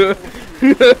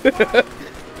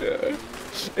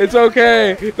 It's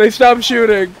okay. They stopped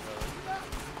shooting.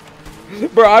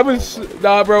 Bro, I was...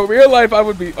 Nah, bro. Real life, I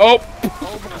would be... Oh!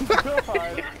 Oh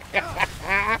my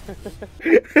god.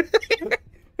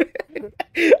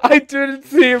 I didn't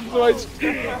see him, so I just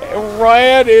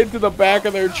ran into the back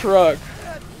of their truck.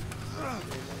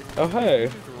 Oh, hey.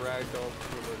 Dragged off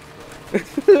to the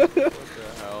What the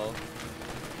hell?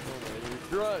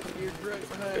 Oh my, you're drunk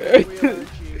behind the wheel, aren't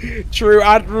you? True,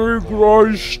 I think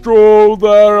I stole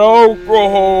that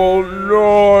alcohol,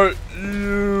 not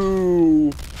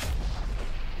you.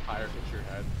 Fire hit your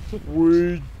head.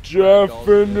 We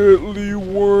definitely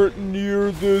weren't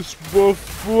near this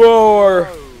before.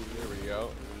 Oh, there we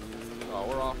go. Oh,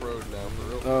 we're off-road now, for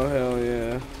real. Oh, hell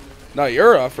yeah. No,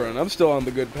 you're off-road. I'm still on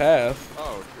the good path.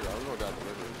 Oh, true. I'm going down the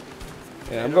river.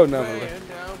 Yeah, I'm going down the river. Man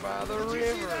down by the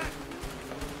river.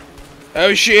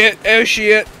 Oh, shit. Oh,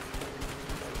 shit.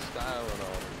 Style and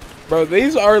all. Bro,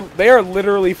 they are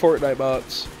literally Fortnite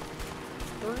bots.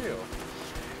 For real.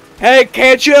 Hey,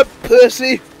 catch up,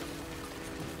 pussy.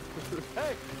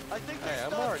 Hey, I think they Hey,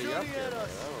 I'm stopped already up shooting here, at man.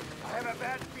 us. I have a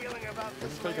bad feeling about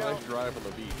Let's this. take a nice drive on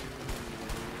the beach.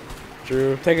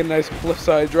 True. Take a nice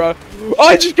cliffside drive. Oh,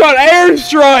 I just got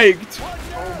airstriked.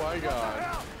 Oh my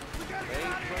god. They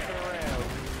ain't fucking around.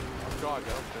 Oh god,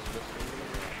 no, just missing.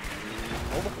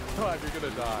 Oh my god, you're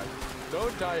gonna die.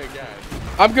 Don't die again.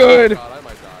 I'm good. Oh god, I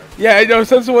might die. Yeah, I know.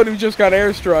 Since the one who just got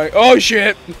airstrike. Oh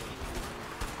shit.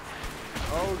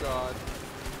 Oh god.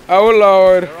 Oh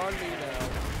lord. They're on me now.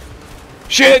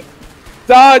 Shit.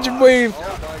 Dodge and weave. Oh my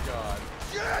god.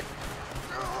 Shit!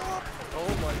 Oh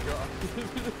my god.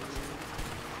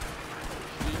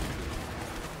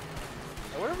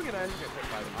 I wonder if we can actually get hit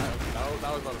by them.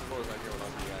 That was not as close as I get when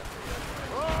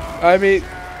I'm I mean, Oh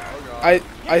god.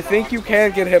 I think you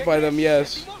can get hit by them.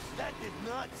 Yes. That did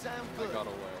not sound I good. got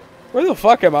away. Where the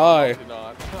fuck am I? Did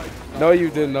not. No, you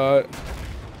did not.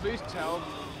 Please tell me.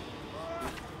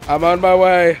 I'm on my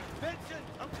way. Vincent,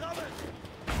 I'm coming.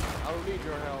 I don't need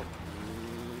your help.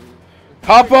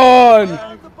 Hop on!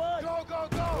 Down the bus. Go, go,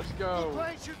 go! Let's go. The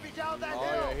plane should be down that Oh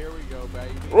hill. yeah, here we go,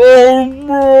 baby. Oh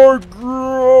my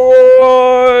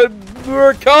god!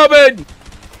 They're coming!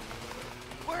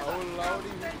 Where the Oh hell lordy,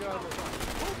 did he's they coming. come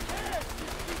from? Who cares?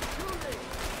 Just keep shooting.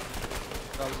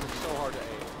 That was just so hard to aim.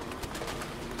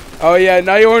 Oh yeah,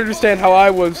 now you understand how I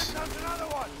was Here comes another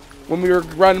one. when we were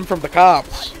running from the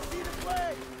cops. You see the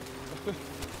flag?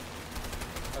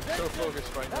 I'm so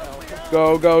focused right now.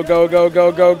 Go, go, go, go,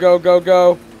 go, go, go, go,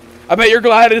 go. I bet you're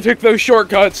glad I took those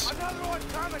shortcuts. Another one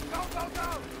coming. Go, go,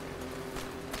 go.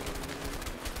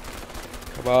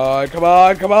 Come on, come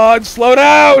on, come on, slow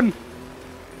down!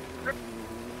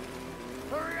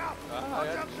 Hurry up. Ah, I'll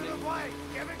yeah, jump to the plane.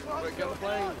 Get me close Quick, to get the it.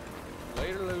 plane.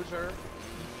 Later, loser.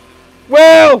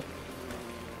 Well,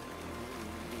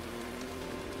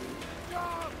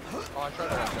 Oh, I tried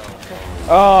to let go.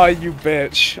 oh, you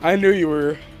bitch. I knew you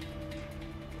were.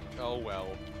 Oh well.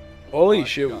 Holy Oh,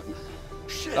 shit. shucks.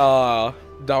 Shit. Ah,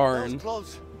 That darn. was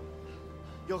close.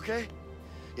 You okay?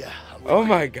 Yeah. Oh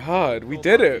my god, we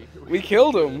did it. We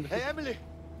killed him. Hey, Emily.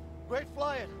 Great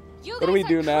flying. You What do we guys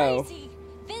do are now? crazy.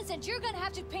 Vincent, you're gonna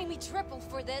have to pay me triple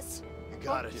for this. You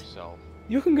got it. Yourself.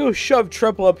 You can go shove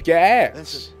triple up your ass.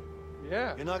 Vincent,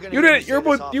 Yeah. you're not gonna You hear me didn't. say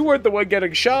this You often. weren't the one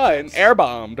getting shot and air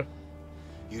bombed.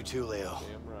 You too, Leo.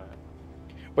 Damn right.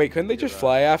 Wait, couldn't they just right.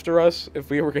 fly after us if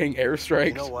we were getting airstrikes?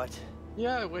 You know what?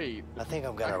 Yeah, wait. I think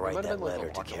I'm gonna It write might have that been like letter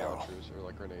the to rocket Carol. launchers or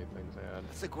like grenade things they had.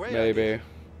 That's a great Maybe. idea.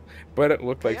 But it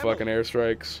looked like Hey, fucking Emily.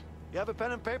 airstrikes. You have a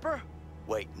pen and paper?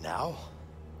 Wait, now?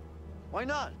 Why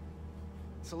not?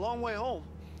 It's a long way home.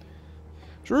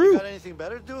 You True. got anything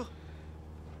better to do?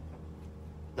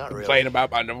 Not Complain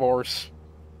about my divorce.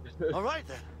 All right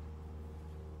then.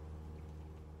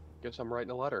 Guess I'm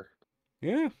writing a letter.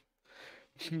 Yeah.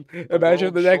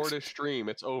 Imagine the world's next shortest stream.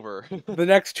 It's over. the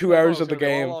next 2 Oh, hours it's of the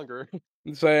gonna go on game. longer.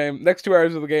 Same. Next 2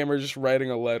 hours of the game are just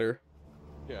writing a letter.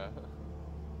 Yeah.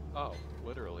 Oh,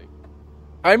 literally.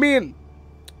 I mean,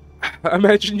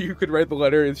 imagine you could write the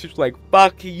letter. It's just like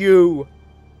fuck you.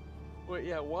 Wait,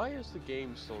 yeah. Why is the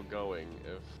game still going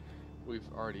if we've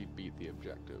already beat the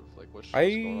objective? Like, what's I-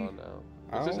 going on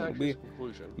now? Is this I don't actually be- the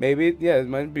conclusion? Maybe yeah, it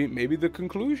might be maybe the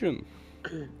conclusion.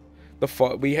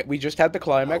 We just had the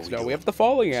climax. we Now we doing? have the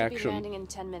falling Should be action. landing in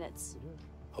 10 minutes.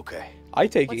 Okay. I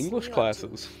take What's English Leo up to?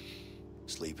 classes.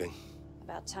 Sleeping.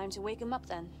 About time to wake him up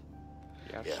then.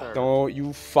 Yeah, Yeah. sir. Don't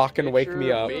you fucking Get wake your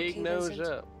me up. Big Okay, nose Vincent.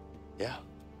 up. Yeah.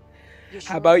 You How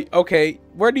sure? about okay?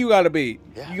 Where do you gotta be?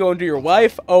 Yeah. You going to your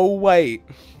wife? Oh wait.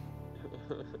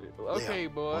 Okay,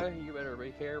 boy, you better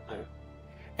be careful.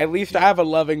 At least I have a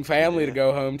loving family to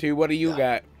go home to. What do you Yeah.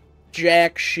 got?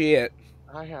 Jack shit.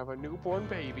 I have a newborn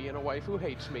baby and a wife who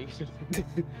hates me.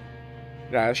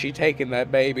 Nah, she taking that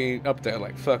baby up to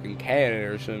like fucking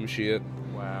Canada or some shit.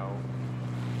 Wow.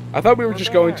 I thought we were We're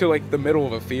just going back. to like the middle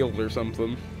of a field or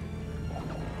something. No,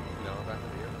 back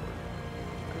to the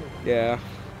airport. Yeah.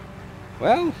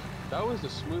 Well, That was the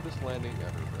smoothest landing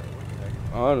ever, bro. What the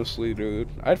heck? honestly, dude,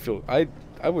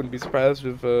 I wouldn't be surprised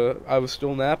if I was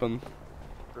still napping.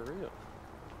 For real.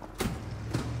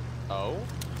 Oh?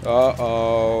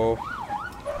 Uh-oh.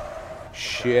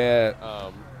 Shit.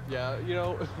 Yeah, you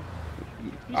know.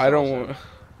 I don't want...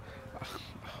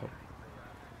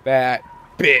 That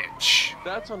bitch.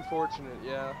 That's unfortunate,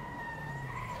 yeah.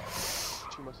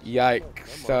 She must have-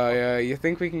 Yikes. That Yeah, you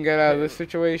think we can get out of this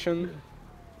situation?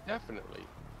 motherfucker- Definitely.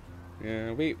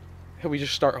 Yeah, we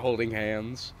just start holding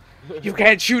hands. You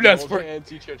can't shoot us. Hold We're...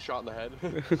 hands, each get shot in the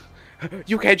head.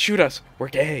 You can't shoot us. We're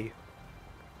gay.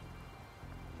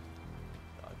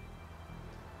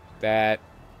 That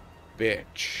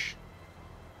bitch.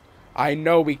 I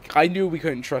knew we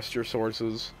couldn't trust your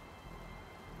sources.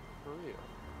 For real.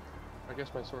 I guess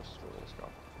my sources were a little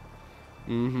scuffed.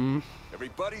 Mm-hmm.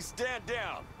 Everybody stand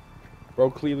down.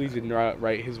 Bro clearly did not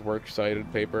write his works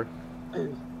cited paper.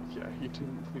 Yeah, you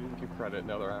didn't give credit,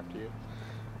 now they're after you.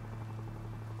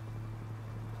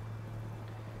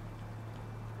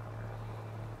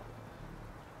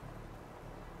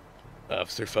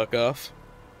 Officer, fuck off.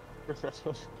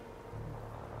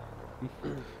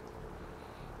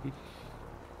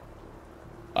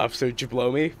 Officer, did you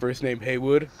blow me? First name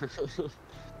Haywood.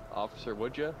 Officer,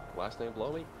 would ya? Last name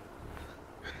blow me?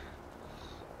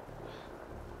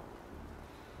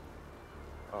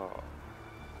 Oh.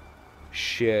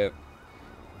 Shit.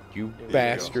 You Yeah, you go.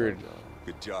 bastard.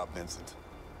 Good job, Vincent.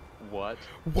 What?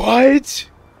 What?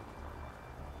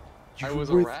 I You was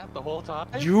a were- rat the whole time?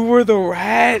 You were the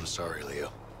rat? I'm sorry,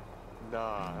 Leo.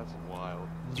 Nah, that's wild.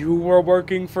 You were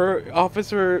working for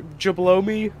Officer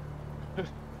Jablomi?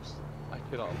 I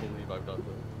cannot believe I've done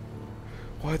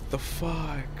this. What the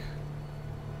fuck?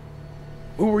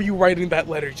 Who were you writing that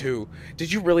letter to?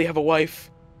 Did you really have a wife?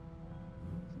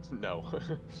 No.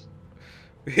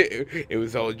 It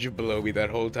was all Jablomi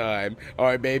that whole time.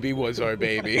 Our baby was our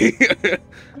baby.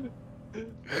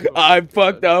 I'm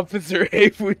fucked Officer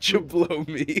Haywood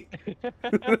Jablomi.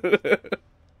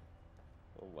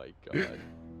 Oh my god.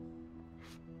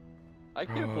 I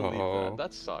can't believe that.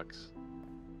 That sucks.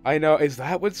 I know. Is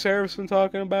that what Seraph's been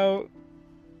talking about?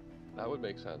 That would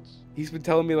make sense. He's been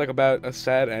telling me like about a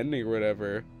sad ending or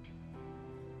whatever.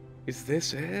 Is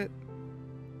this it?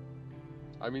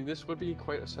 I mean, this would be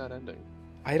quite a sad ending.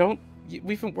 I don't.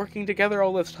 We've been working together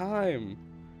all this time.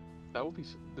 That would be.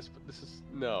 This is.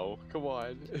 No, come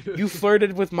on. You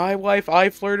flirted with my wife. I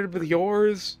flirted with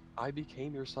yours. I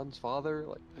became your son's father?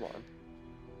 Like, come on.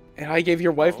 And I gave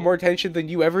your wife more attention than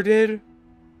you ever did?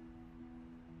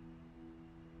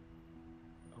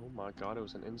 Oh my god, it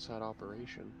was an inside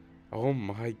operation. Oh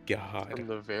my god. From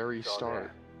the very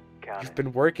start. You've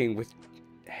been working with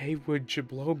Haywood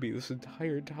Jablomi this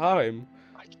entire time.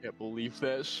 I can't believe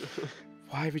this.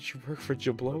 Why would you work for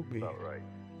Jablomi? About right.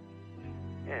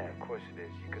 Yeah, of course it is.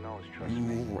 You can always trust You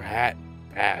me. rat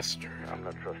bastard. I'm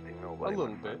not trusting A nobody.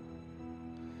 little bit.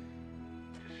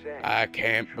 Just saying. I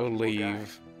can't Trustful guy.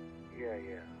 believe. Yeah,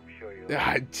 I'm sure you'll.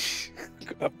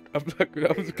 I'm not gonna,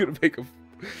 I was gonna make a.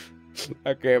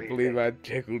 I can't believe I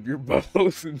tickled your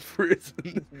balls in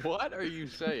prison. What are you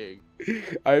saying?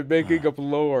 I'm making up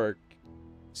lore.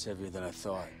 It's heavier than I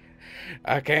thought.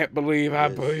 I can't believe I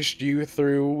pushed you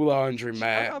through I'm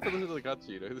laundromat. not listening to the guts,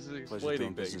 you know. This is Pleasure explaining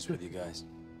doing things. business with you guys.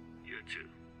 You too.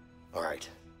 All right,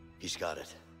 he's got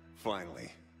it. Finally.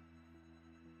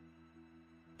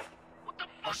 What the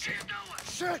fuck are you doing?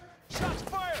 Shit! Shots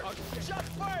fired! Shots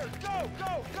fired! Go!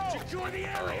 Go! Go! Secure the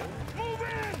area. Move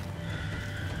in.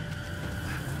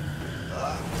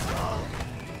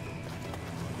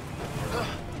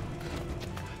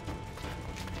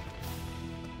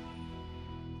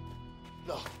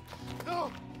 No!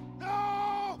 No!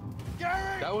 No!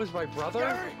 Gary! That was my brother?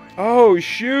 Gary! Oh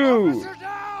shoot! Officer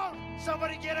down!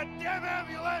 Somebody get a damn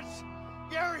ambulance!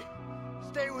 Gary,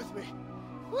 stay with me.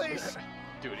 Please.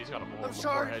 Dude, he's got a mole I'm on the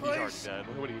sorry, forehead. please. He's already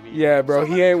dead. What do you mean? Yeah, bro, he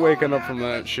Somebody ain't call waking an up from that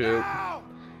ambulance shit. now!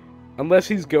 Unless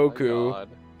he's Oh my Goku, God.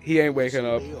 he ain't waking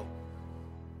up. Leo,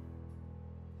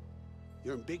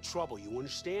 you're in big trouble, you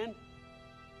understand?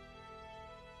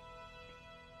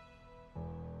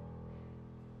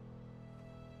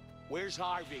 Where's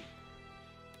Harvey?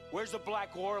 Where's the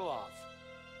Black Orlov?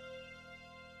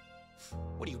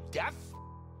 What are you, deaf?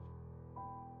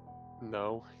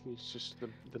 No, he's just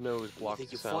the nose You blocks think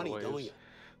the you're sound funny, waves. don't you?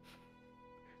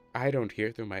 I don't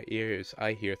hear through my ears,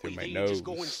 I hear through You my think you nose. just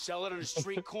go and sell it on a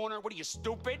street corner? What are you,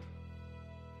 stupid?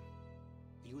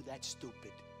 Are you that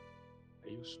stupid? Are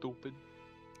you stupid?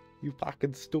 You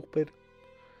fucking stupid.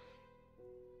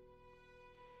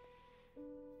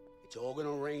 It's all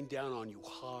gonna rain down on you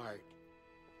hard.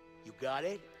 You got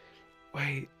it?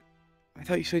 Wait, I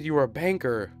thought you said you were a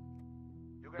banker.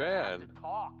 Man,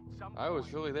 I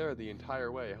was really there the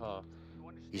entire way, huh?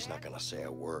 He's not gonna say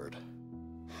a word.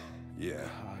 Yeah,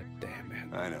 God damn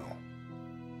it. I know.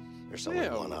 There's only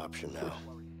Damn. one option now.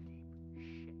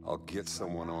 I'll get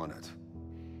someone on it.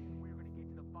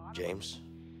 James,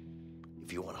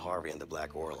 if you want Harvey and the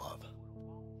Black Orlov,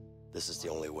 this is the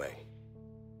only way.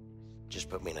 Just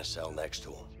put me in a cell next to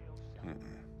him.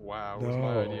 Wow, it was my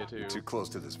No. idea too. You're too close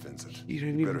to this, Vincent. You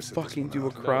didn't better even sit this fucking one do a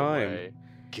out. No crime. way.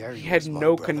 Gary He had was my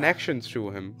no brother, connections to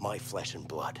him. my flesh and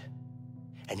blood.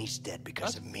 And he's dead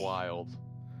because That's of me. wild.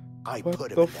 I What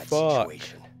put him the in that fuck?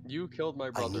 situation. You killed my I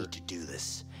brother. need to do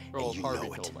this, Well, and you Harvey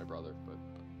know it. killed my brother, but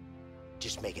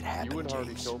Just make it happen, you and Harvey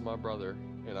James. killed my brother,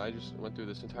 and I just went through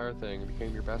this entire thing,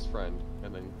 became your best friend,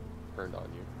 and then turned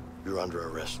on you. You're under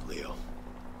arrest, Leo.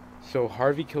 So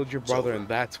Harvey killed your brother over. and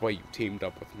that's why you teamed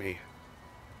up with me.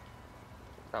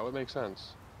 That would make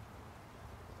sense.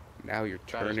 Now you're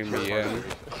That is turning pure me in.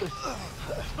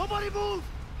 Harvey. Nobody move!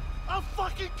 I'll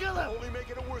fucking kill him! Only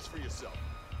making it worse for yourself.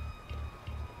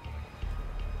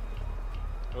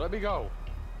 Let me go.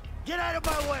 Get out of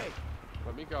my way!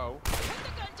 Let me go. Put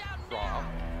the gun down Rob.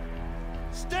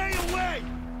 Stay away!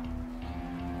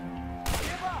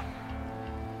 Give up!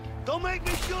 Don't make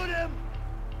me shoot him!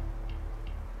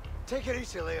 Take it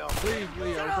easy, Leo. Please,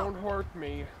 Leo, don't hurt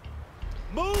me.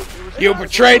 Move! You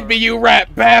betrayed me, you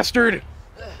rat bastard!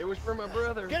 It was for my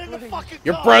brother. Get in the Please. fucking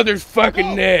Your car! brother's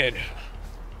fucking Go. dead.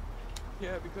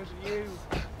 Yeah, because of you.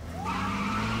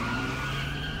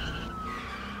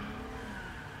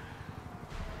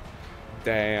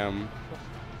 Damn.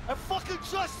 I fucking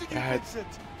trusted you, God. Vincent!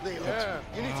 Leo, Yeah.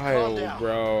 you need to calm Wild, down.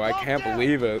 bro. I Calm can't down.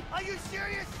 believe it. Are you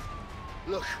serious?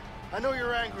 Look, I know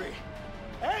you're angry,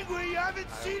 Angry? You haven't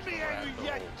seen me angry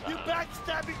yet, you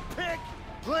backstabbing pig!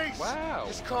 Please, Wow.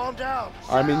 just calm down.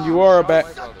 I mean, you are a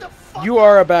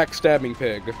backstabbing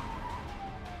pig.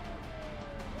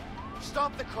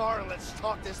 Stop the car and let's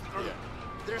talk this through.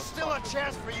 There's still a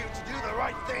chance for you to do the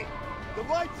right thing. The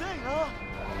right thing, huh?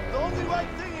 The only right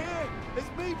thing here is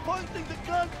me pointing the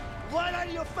gun right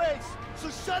at your face. So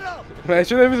shut up.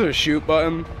 Imagine there was a shoot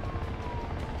button.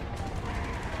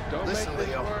 Listen,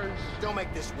 Leo. Don't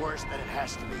make this worse than it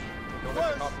has to be.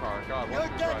 Worse. God, You're a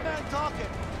dead man talking.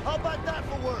 How about that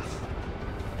for worse?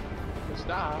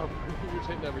 Stop. You're just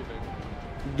hitting everything.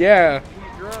 Yeah.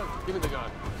 You're up. Give me the gun.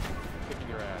 Kicking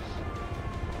your ass.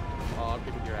 Oh, I'm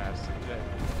kicking your ass.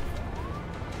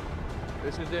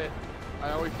 This is it.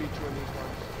 I always beat you in these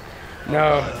ones.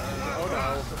 No. Oh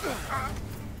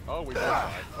no. Oh, we both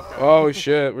died. Okay. Oh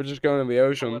shit, we're just going in the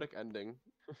ocean. Poetic ending.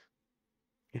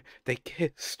 They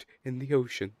kissed in the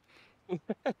ocean.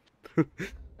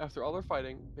 After all their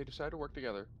fighting, they decided to work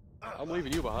together. I'm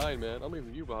leaving you behind, man. I'm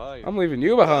leaving you behind. I'm leaving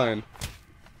you behind.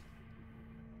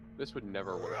 This would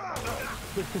never work.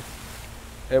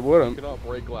 It You wouldn't. cannot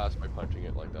break glass by punching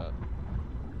it like that.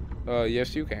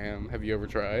 Yes you can. Have you ever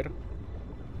tried?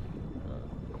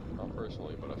 Not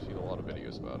personally, but I've seen a lot of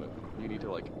videos about it. You need to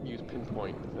like use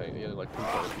pinpoint thing. You need to like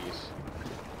pinpoint a piece.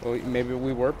 Well, maybe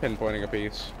we were pinpointing a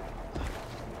piece.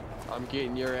 I'm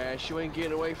getting your ass. You ain't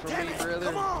getting away from me, brother.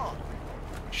 Come on!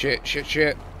 Shit.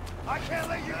 I can't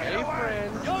let you get Hey, away.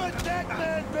 friend. You're a dead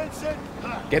man, Vincent.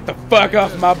 Get the fuck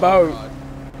off my boat. God.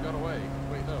 You got away.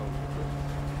 Wait, no.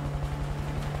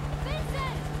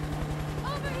 Vincent!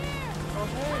 Over here! Oh,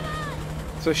 hey. Come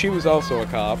on! So she was also a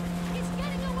cop. He's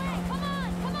getting away! Come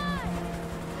on! Come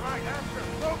on! Right after.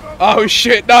 Go, go, go. Oh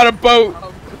shit, not a boat!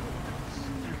 You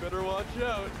better watch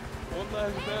out. One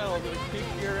last battle, I'm gonna kick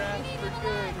your ass for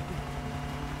good.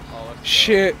 Oh, let's go.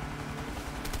 Shit.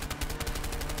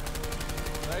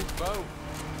 Nice boat.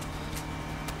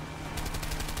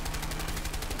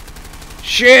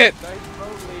 Shit! Nice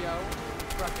boat, Leo.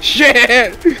 Fucking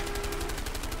Shit! yeah,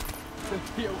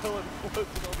 well, it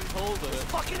floats and I'll be holding it.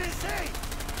 Fucking insane.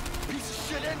 Piece of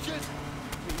shit engine.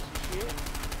 Piece of shit.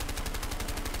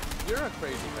 You're a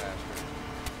crazy bastard.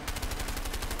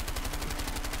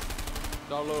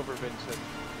 It's all over, Vincent.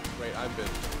 Wait, I'm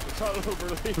Vincent. It's all over,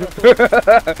 Leo.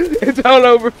 It's all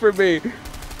over for me.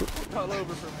 It's all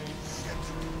over for me.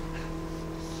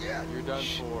 You're done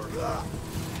for.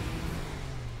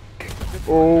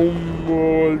 Oh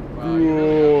my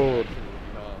god.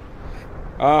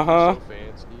 Uh-huh. So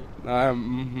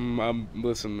fancy.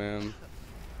 Listen, man.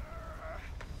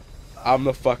 I'm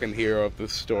the fucking hero of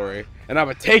this story. And I'm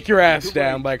gonna take your ass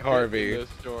down like Harvey. This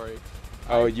story.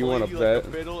 Oh, you wanna Like bet?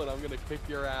 a fiddle, and I'm gonna kick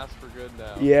your ass for good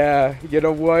now. Yeah, you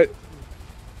know what?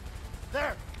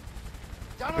 There.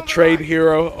 Down on the Betrayed right.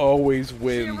 hero always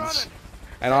wins.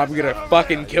 And I'm gonna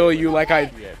fucking kill you like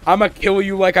I'ma kill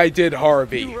you like I did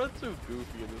Harvey. You run so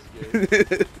goofy in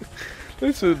this game.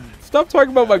 Listen, stop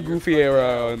talking about my goofy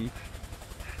era and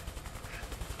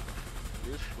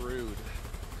You're screwed.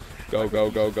 go. By the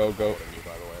way,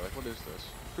 like, what is this?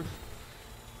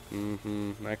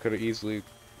 I could have easily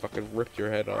fucking ripped your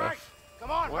head All right. off.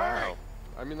 Come on, Wow. hurry.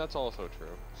 I mean, that's also true.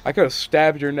 I could have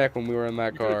stabbed your neck when we were in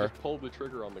that You could've car. just pulled the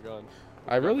trigger on the gun.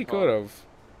 I really could have.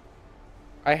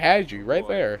 I had you right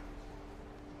there.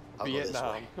 I'll go this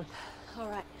Vietnam. way. All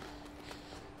right.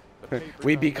 The paper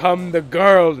We gun. become the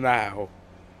girl now.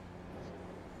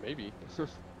 Maybe.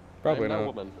 Probably I'm that not.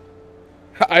 woman.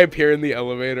 I appear in the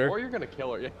elevator. Or you're gonna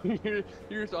kill her.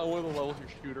 You're just on one of the levels. You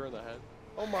shoot her in the head.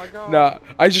 Oh my god. Nah,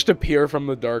 I just appear from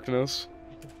the darkness.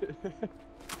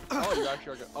 Oh, you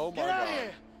actually are gonna. Oh my Get out of god.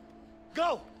 here.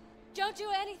 Go. Don't do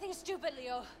anything stupid,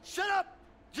 Leo. Shut up.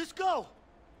 Just go.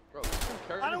 Bro, this is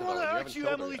character I don't want to development, hurt you you,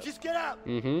 haven't Emily. killed her Just get out.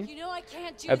 You know I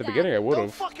can't do At the that. beginning, I would Don't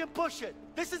have. fucking push it.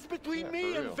 This is between Yeah, me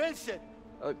for and real. Vincent.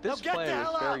 This Now get plan the is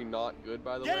hell very out. not good,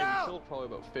 by the Get way. out. We killed probably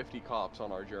about 50 cops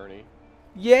on our journey.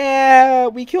 Yeah,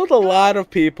 we killed a lot of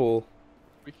people.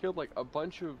 We killed like a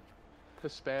bunch of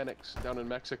Hispanics down in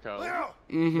Mexico. Leo.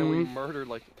 Then we murdered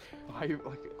like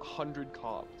 100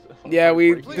 cops. Yeah,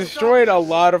 we Breaking- destroyed a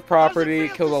lot of How's it property,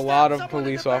 feel killed to a stab lot of someone in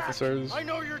police the back? officers. I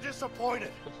know you're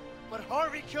disappointed, but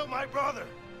Harvey killed my brother.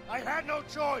 I had no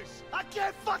choice. I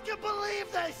can't fucking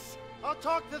believe this. I'll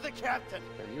talk to the captain.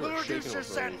 And you We'll are reduce shaking your with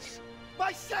rage. sentence.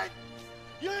 My sentence?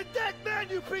 You're a dead man,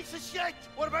 you piece of shit.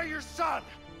 What about your son,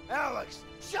 Alex?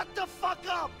 Shut the fuck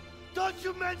up. Don't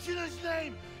you mention his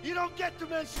name. You don't get to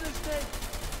mention his name.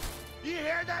 You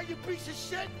hear that, you piece of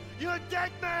shit? You're a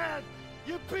dead man.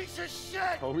 You piece of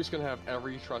shit. Homie's gonna have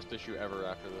every trust issue ever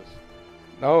after this.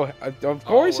 No, of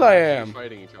course Oh, we're I actually am.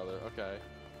 fighting each other. Okay.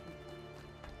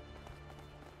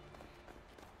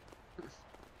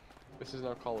 This is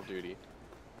not Call of Duty.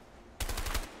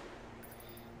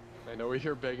 I know where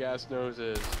your big ass nose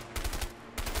is.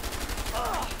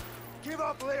 Give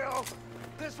up, Leo!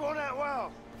 This won't end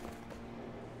well!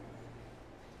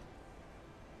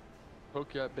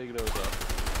 Poke that big nose up.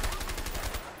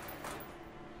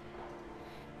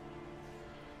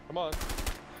 Come on.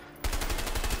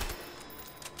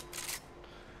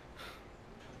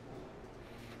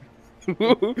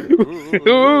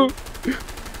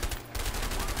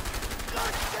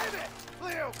 God damn it!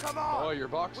 Leo, come on! Oh, your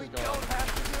box is We gone. don't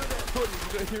have to do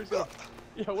this! Here's the-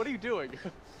 Yeah, what are you doing?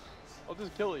 I'll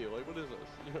just kill you. Like, what is this?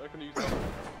 You're not gonna use cover.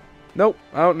 Nope,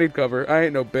 I don't need cover. I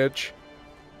ain't no bitch.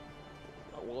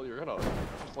 Well, you're gonna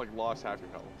just like lost half your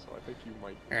health, so I think you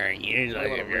might. You just lost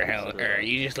half your health.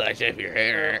 You just lost half your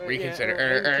health.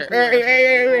 Reconsider.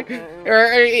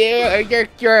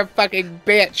 You're a fucking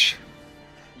bitch.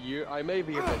 I may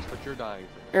be a bitch, but you're dying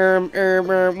for me.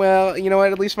 Well, you know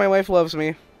what? At least my wife loves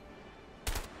me.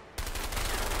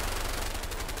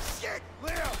 Shit!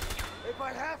 Leo! If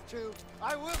I have to,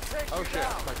 I will take Oh you shit,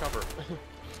 down! my cover.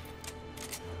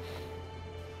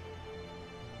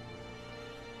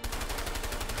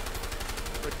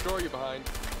 Which door are you behind?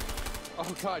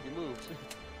 Oh god, you moved.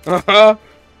 Uh-huh.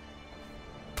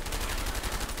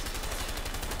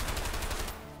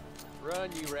 Run,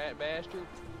 you rat bastard.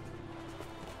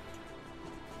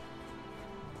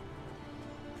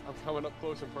 I'm coming up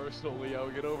close and personal, Leo.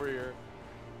 Get over here.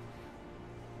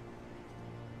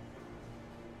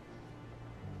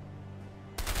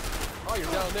 Oh, you're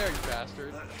down there, you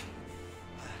bastard.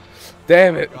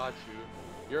 Damn it. Got you.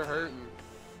 You're hurting.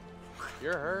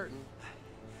 You're hurting.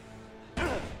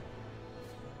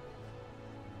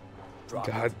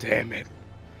 God damn it.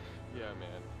 Yeah,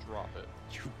 man. Drop it.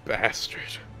 You bastard.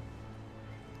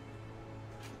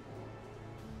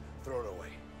 Throw it away.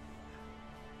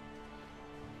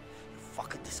 You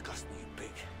fucking disgust me, you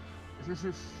pig.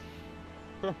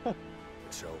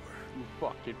 It's over. You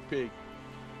fucking pig.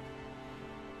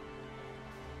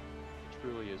 It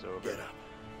truly is over. Get up.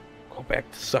 Go back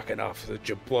to sucking off so that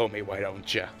you blow me, why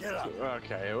don't you? Get up.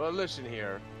 Okay, well, listen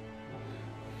here.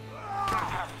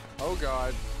 Oh,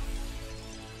 God.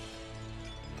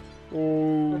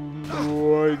 Oh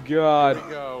my god. Here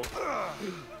we go.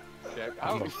 Yeah,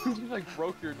 you like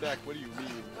broke your neck. What do you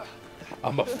mean?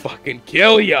 I'ma fucking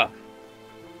kill ya!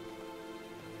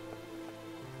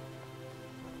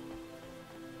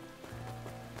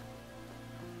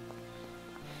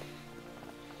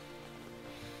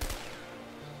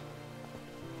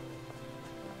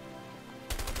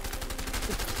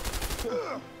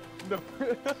 No.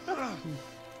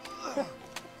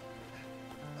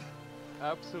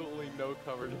 Absolutely no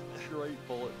cover, just straight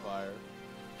bullet fire.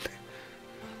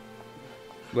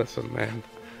 Listen, man.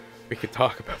 We could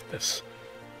talk about this.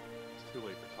 It's too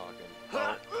late for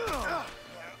talking.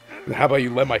 How about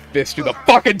you let my fist do the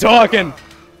fucking talking?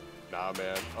 Nah,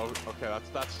 man. Oh, okay,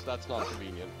 that's not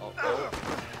convenient. Oh.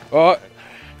 Oh,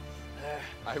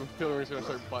 I have a feeling we're just gonna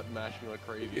start button mashing like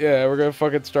crazy. yeah, we're gonna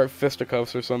fucking start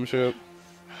fisticuffs or some shit.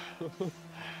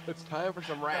 It's time for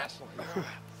some wrestling.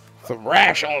 Some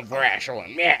wrestling,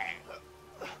 yeah.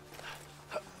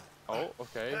 Oh,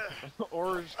 okay. Or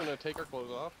we're just gonna take our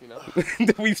clothes off, you know?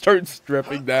 Then we start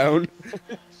stripping down.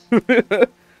 I'm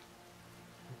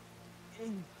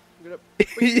gonna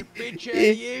beat the bitch out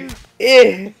of you.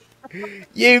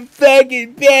 You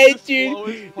fucking The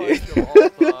slowest punch of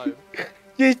all time.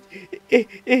 Just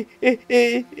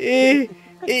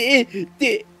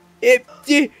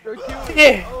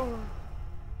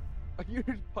You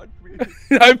just punched me.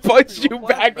 I punched you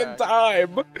back in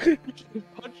time. You just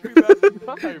punched me back in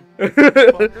time.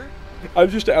 Fucker. I'm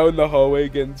just out in the hallway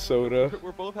getting soda.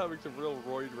 We're both having some real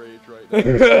roid rage right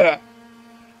now.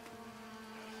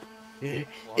 Long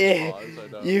pause, I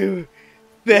know. You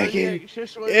fucking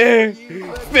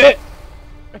fit.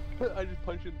 I just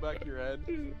punched you in the back of your head.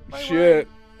 My shit.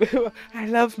 I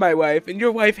love my wife, and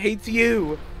your wife hates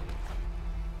you.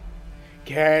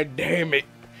 God damn it.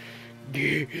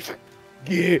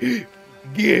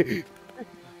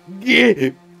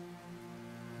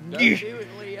 Don't do it,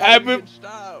 Leo. I'm You a- can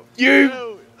stop. You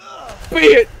No.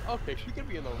 bitch. Okay, she could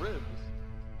be in the ribs.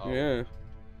 Oh. Yeah.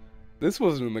 This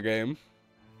wasn't in the game.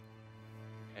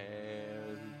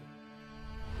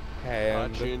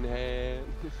 And touching hand.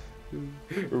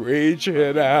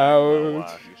 Reaching Oh, out.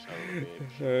 wow, you son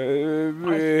of a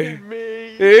bitch. Touching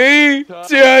me. Hey,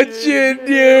 Touching touching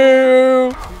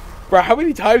you. Bro, how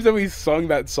many times have we sung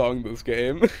that song this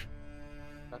game?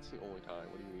 That's the only time.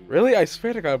 What do you mean? Really? I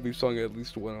swear to God we've sung it at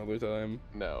least one other time.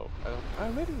 No. I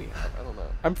don't. Maybe we have. I don't know.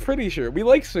 I'm pretty sure. We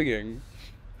like singing.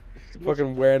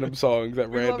 Fucking random songs at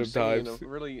We random love singing times. a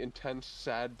really intense,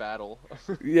 sad battle.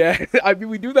 Yeah, I mean,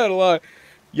 we do that a lot.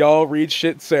 Y'all read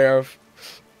shit, Seraph.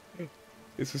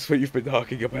 Is this what you've been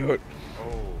talking about?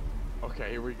 Oh,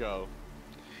 okay, here we go.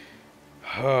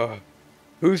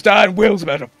 Who's dying? Will's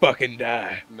about to fucking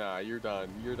die. Nah, you're done.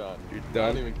 You're done. You're I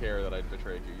done? don't even care that I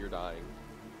betrayed you. You're dying.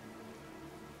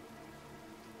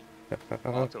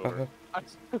 Oh, it's over.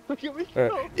 Look at me go.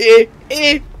 Not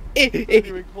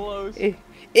even close. I'm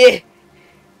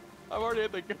already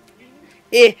at the gun.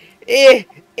 I'm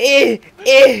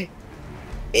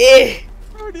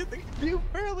already at the You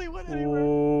barely went anywhere.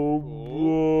 Oh,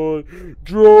 boy. I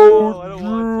Don't don't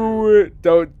do it.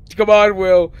 Don't. Come on,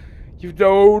 Will. You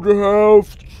don't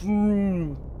have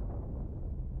to.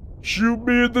 Shoot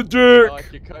me in the dick.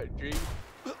 Like you cut, G.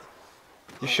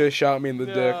 You should have shot me in the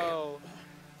dick. No.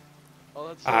 Oh,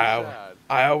 that's so sad.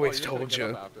 I always you're gonna told get you.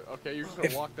 up after. Okay, you're just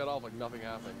gonna walk that off like nothing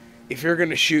happened. If you're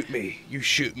gonna shoot me, you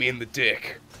shoot me in the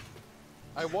dick.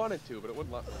 I wanted to, but it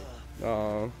wouldn't let me.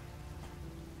 Oh.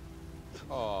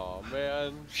 Oh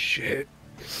man. Shit.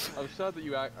 I'm sad that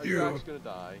you are you actually gonna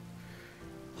die?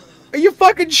 You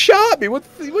fucking shot me. What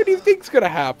do you think's gonna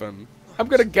happen? I'm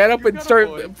gonna get up and start.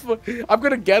 I'm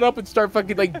gonna get up and start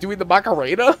fucking like doing the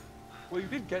Macarena. Well, you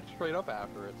did get straight up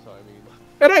after it, so I mean.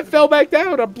 And I fell back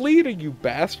down. I'm bleeding, you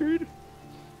bastard.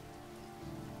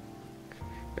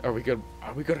 Are we gonna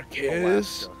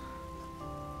kiss? Alaska.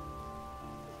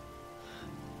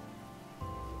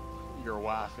 Your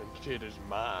wife and kid is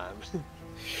mine.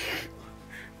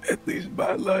 At least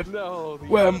my life. No, the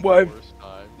Well, end wife worst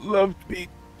time. loved me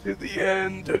to the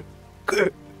end.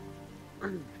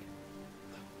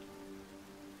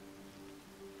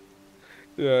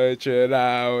 Touching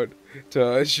out,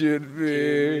 touching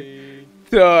me,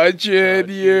 touching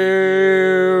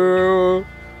you,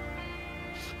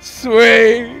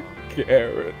 sweet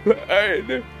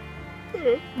Caroline.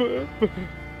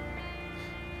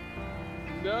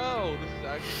 No, this is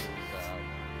actually really sad.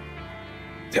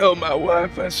 Tell my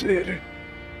wife I said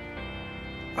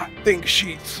I think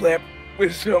she slept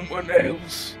with someone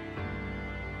else.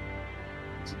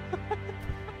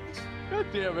 God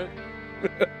damn it.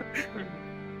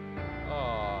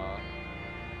 Aww.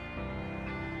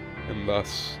 And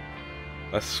thus,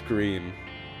 a screen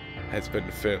has been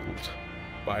filled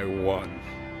by one.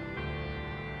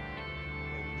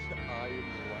 And I am the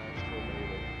last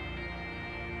remaining.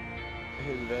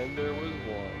 And then there was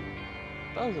one.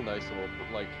 That was a nice little,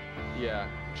 like, yeah,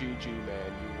 GG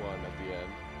man, you won at the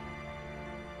end.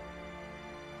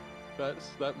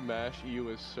 That mash E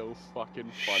was so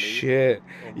fucking funny. Shit.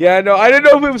 Oh Yeah, no, I didn't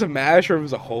know if it was a mash or it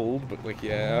was a hold, but like,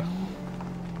 yeah.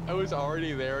 I was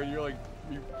already there, and you're like,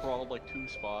 you crawled like 2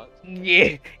 spots.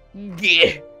 Yeah.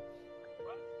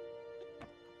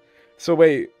 So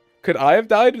wait, could I have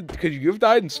died? Could you have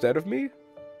died instead of me?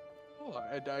 Oh,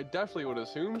 I definitely would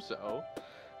assume so.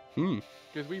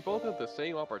 Because we both had the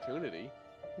same opportunity.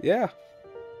 Yeah.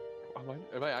 Am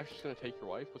I actually just gonna take your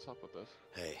wife? What's up with this?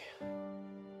 Hey. Or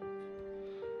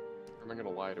am I gonna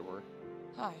lie to her?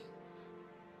 Hi.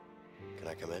 Can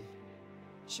I come in?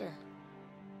 Sure.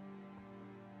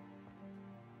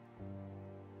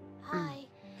 Hi.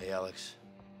 Hey, Alex.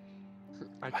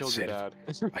 I killed your dad.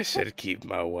 I said keep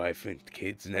my wife and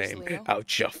kid's Where's name Leo?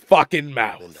 out your fucking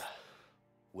mouth. Linda,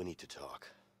 we need to talk.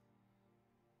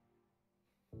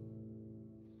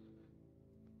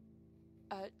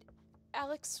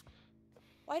 Alex,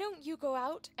 why don't you go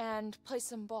out and play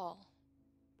some ball?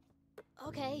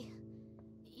 Okay.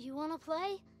 You wanna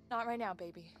play? Not right now,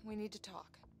 baby. We need to talk.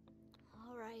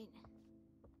 All right.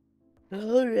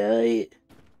 Alright.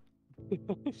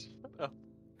 Shut up.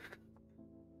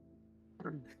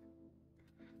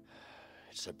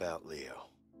 It's about Leo.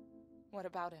 What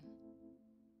about him?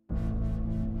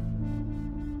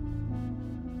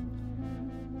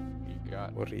 He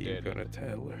got What are you dead. gonna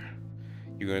tell her?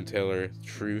 You gonna tell her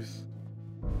truth?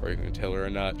 Or are you gonna tell her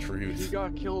not He truth?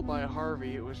 got killed by a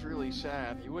Harvey. It was really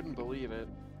sad. You wouldn't believe it.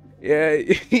 Yeah,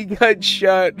 he got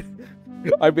shot.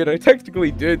 I mean, I technically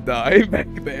did die back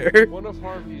there. One of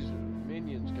Harvey's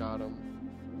minions got him.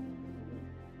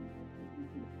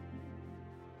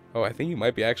 Oh, I think you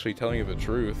might be actually telling you the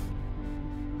truth.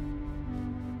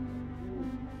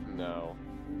 No.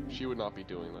 She would not be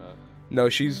doing that. No,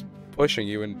 she's pushing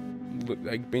you and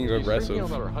like being She's aggressive. freaking out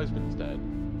that her husband's dead.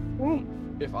 Well,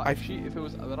 If it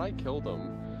was that I killed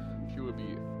him, she would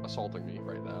be assaulting me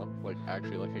right now. Like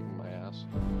actually like kicking my ass.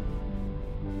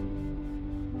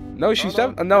 no, she's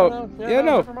no, no. Yeah,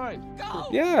 no. Never mind.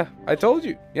 Yeah, I told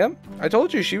you. Yep, I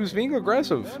told you she was being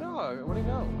aggressive. Yeah, no. What do you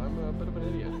know? I'm a bit of an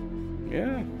idiot.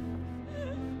 Yeah.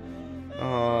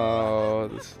 Oh,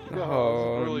 this, No,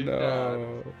 oh it's really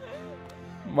no.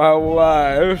 My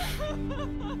wife.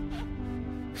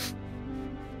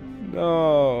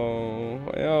 No.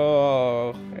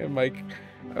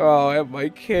 Oh, and my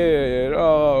kid.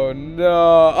 Oh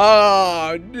no.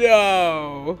 Oh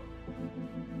no.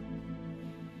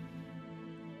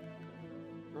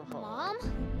 Mom?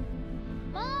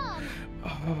 Mom!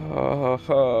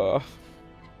 Oh.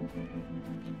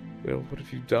 Will, what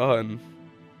have you done?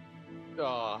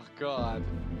 Oh God.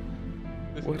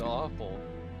 This is awful.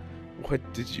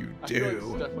 What did you I feel like this is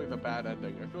do? definitely the bad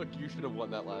ending. I feel like you should have won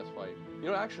that last fight. You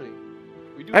know, actually,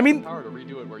 we do I have mean- the power to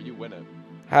redo it where you win it.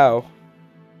 How?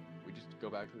 We just go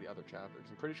back to the other chapters.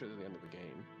 I'm pretty sure this is the end of the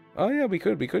game. Oh yeah, we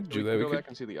could So do we that. can We go could. back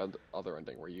and see the other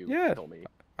ending where you Yeah. kill me.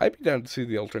 I'd be down to see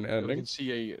the alternate We ending. can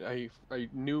see a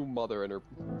new mother and her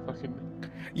fucking.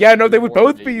 Yeah, no, they would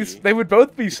newborn both be. baby They would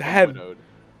both be become sad. widowed.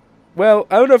 Well,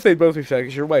 I don't know if they'd both be sad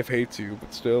because your wife hates you,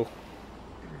 but still.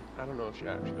 I don't know if she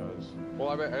actually does. Well,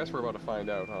 I guess we're about to find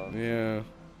out, huh? Yeah.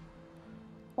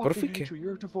 What if we hate can? you?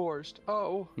 You're divorced.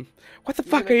 Oh. What the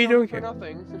You're fuck gonna are you kill doing me for here?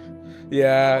 nothing.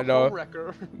 Yeah, I'm a no.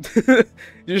 homewrecker.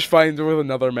 You just find her with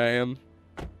another man.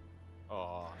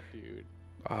 Oh, dude.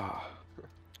 Ah.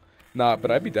 Nah,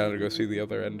 but I'd be down to go see the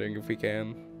other ending if we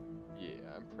can. Yeah,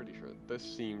 I'm pretty sure this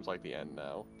seems like the end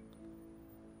now.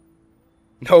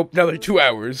 Nope, another 2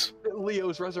 hours.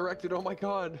 Leo's resurrected. Oh my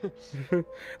God.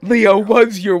 Leo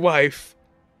was your wife.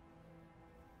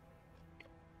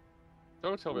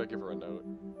 Don't tell me I give her a note.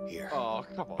 Here. Oh,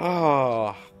 come on.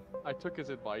 Ah. I took his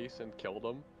advice and killed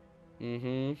him.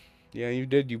 Mm-hmm. Yeah, you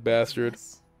did, you bastard.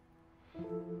 It's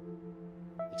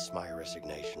my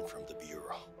resignation from the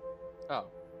Bureau. Oh.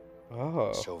 Oh.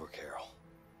 It's over, Carol.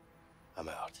 I'm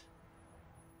out.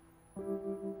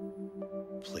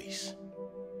 Please.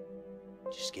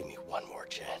 Just give me one more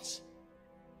chance.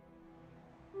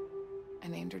 I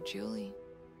named her Julie.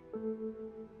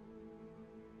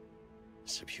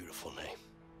 It's a beautiful name.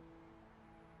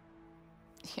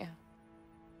 Yeah.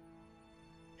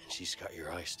 And she's got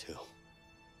your eyes, too.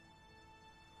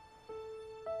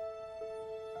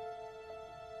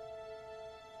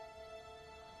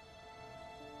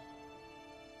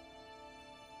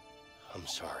 I'm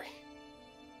sorry.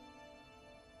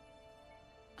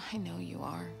 I know you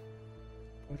are.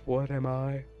 But what am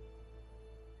I?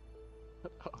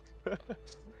 Oh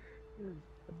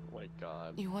my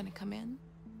God. You want to come in?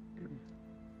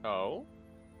 Oh?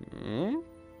 Hmm?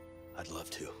 I'd love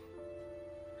to.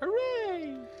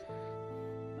 Hooray!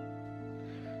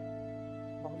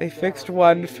 They fixed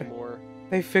one.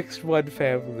 They fixed one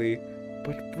family,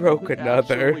 but broke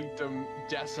another. Absolutely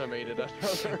decimated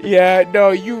another. Yeah, no,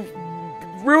 you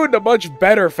ruined a much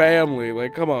better family.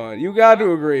 Like, come on, you got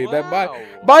to agree that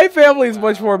my family is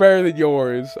much more better than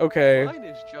yours. Okay. Mine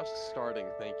is just starting.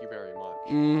 Thank you very much.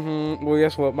 Mm-hmm. Well,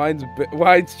 guess what?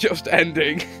 Mine's just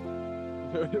ending.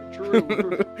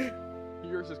 True.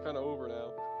 Yours is kind of over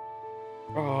now.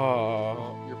 Oh.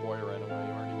 Oh, your boy ran away.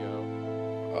 Where'd he go?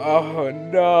 Oh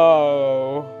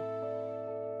no.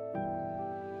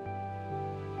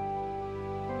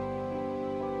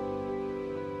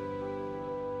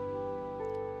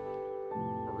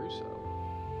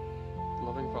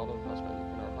 Loving father and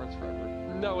husband in our hearts forever.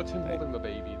 No, it's him holding the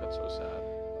baby. That's so sad.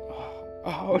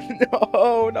 Oh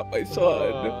no, not my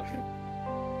son.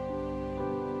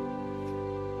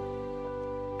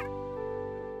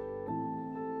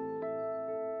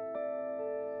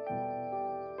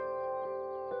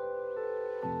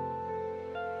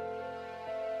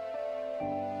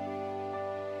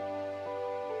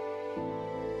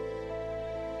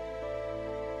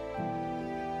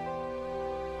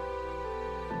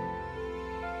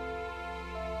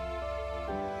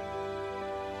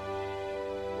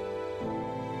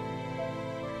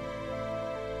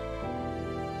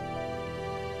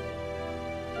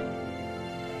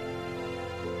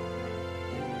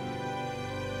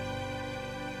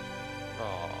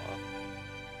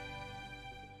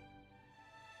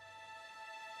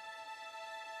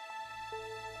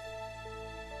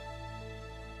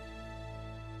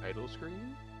 Title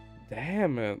screen?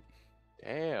 Damn it.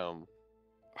 Damn.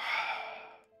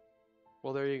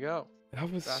 Well, there you go. That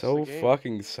was That's so the game.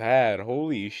 fucking sad.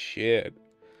 Holy shit.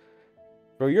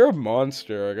 Bro, you're a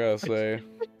monster, I gotta say.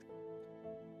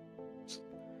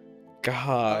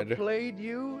 God. I played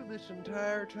you this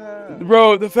entire time.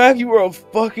 Bro, the fact you were a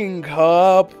fucking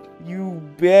cop, you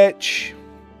bitch.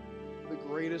 The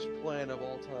greatest plan of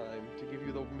all time to give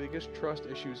you the biggest trust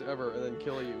issues ever and then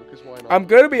kill you, because why not? I'm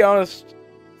gonna be honest,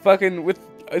 fucking with...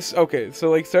 Okay, so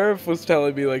like Seraph was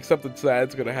telling me like something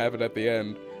sad's gonna happen at the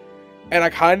end. And I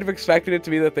kind of expected it to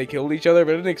be that they killed each other,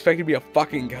 but I didn't expect it to be a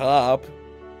fucking cop.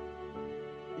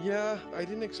 Yeah, I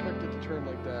didn't expect it to turn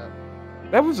like that.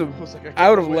 That was a was like,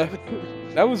 out of left.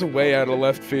 That was way out of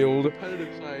left field.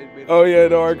 Competitive side made Oh it yeah,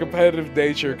 no, our so competitive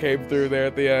nature came through there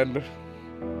at the end. It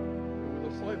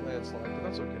was a slight landslide, but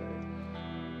that's okay.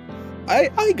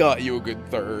 I got you a good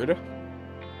third.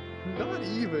 Not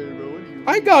even, bro. What do you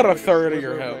I mean? got a Like third of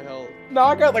sliver your my health. No,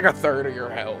 I got like a third of your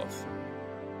health.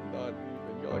 Not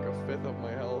even. You got like a fifth of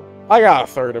my health. I got a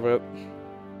third of it.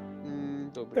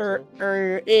 Don't think so.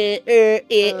 Actually, It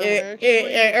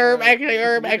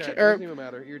doesn't even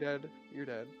matter. You're dead. You're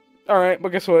dead. Alright,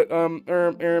 but guess what?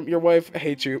 Your wife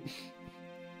hates you.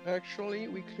 Actually,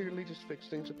 we clearly just fixed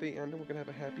things at the end, and we're gonna have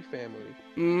a happy family.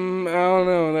 I don't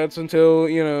know. That's until,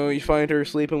 you know, you find her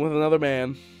sleeping with another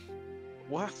man.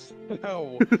 What?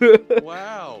 Wow.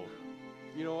 Wow.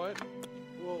 You know what?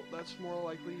 Well, that's more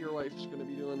likely your wife's gonna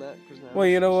be doing that, because now Well,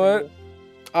 you she's know what? single.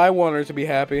 I want her to be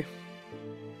happy.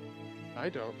 I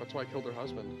don't. That's why I killed her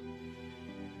husband.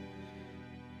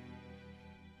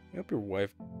 I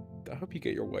hope you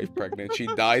get your wife pregnant. She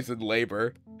dies in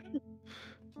labor.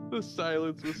 The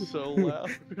silence was so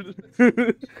loud.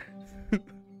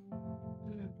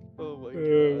 Oh my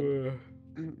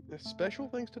god. Special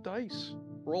thanks to Dice.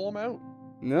 Roll them out.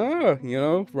 No, you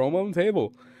know, roll on the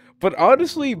table. But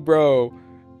honestly, bro,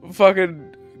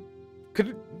 fucking,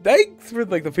 thanks for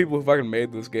like the people who fucking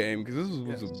made this game, because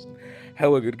this was a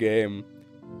hella good game.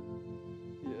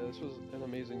 Yeah, this was an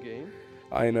amazing game.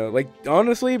 I know, like,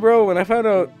 honestly, bro, when I found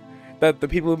out that the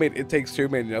people who made It Takes Two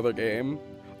made another game,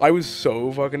 I was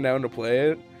so fucking down to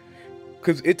play it.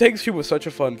 Because It Takes Two was such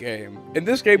a fun game. And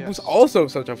this game was also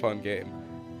such a fun game.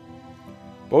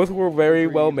 Both were very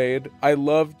well made. I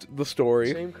loved the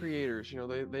story. Same creators, you know,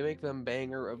 they make them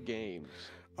banger of games.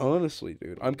 Honestly,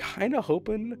 dude, I'm kind of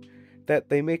hoping that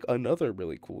they make another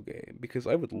really cool game, because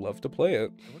I would love to play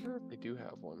it. I wonder if they do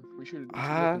have one. We should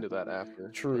look into that after.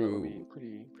 True. That would be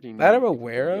pretty That neat I'm if they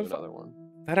aware do of. another one.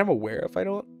 That I'm aware of. I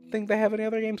don't think they have any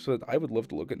other games, but I would love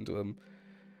to look into them.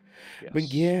 But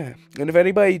yeah, and if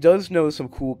anybody does know some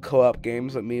cool co-op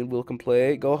games that me and Will can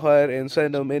play, go ahead and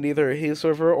send them in either his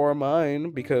server or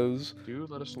mine, because Dude,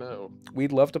 let us know.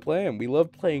 We'd love to play them. We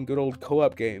love playing good old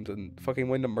co-op games and fucking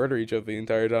wanting to murder each other the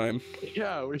entire time.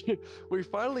 Yeah, we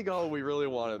finally got what we really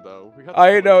wanted though. We got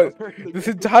I know. This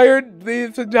entire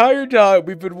time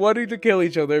we've been wanting to kill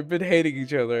each other, been hating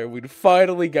each other, and we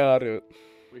finally got it.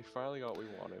 We finally got what we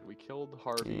wanted. We killed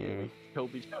Harvey and we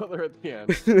killed each other at the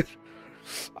end.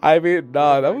 I mean,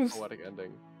 nah, that was poetic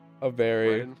ending. a very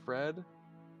Bread and Fred.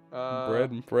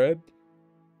 Bread and Fred.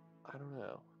 I don't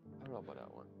know. I don't know about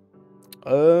that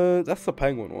one. That's the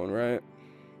penguin one, right?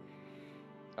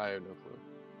 I have no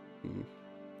clue.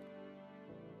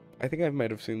 I think I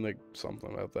might have seen like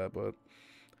something about that, but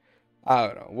I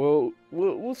don't know.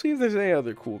 We'll see if there's any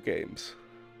other cool games.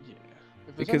 Yeah.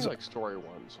 If there's any like story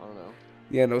ones, I don't know.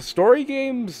 Yeah, no, story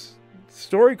games.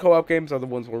 Story co-op games are the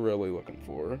ones we're really looking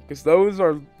for, because those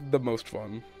are the most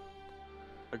fun.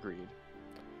 Agreed.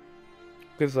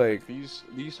 Because like these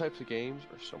types of games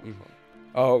are so much fun.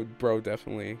 Oh, bro,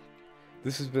 definitely.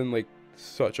 This has been like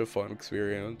such a fun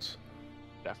experience.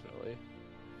 Definitely.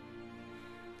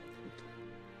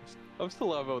 I'm still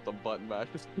laughing with the button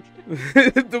mashes.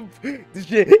 the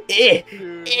shit.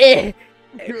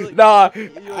 You're like, nah.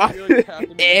 You're like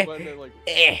tapping the button and like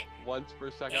once per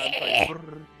second.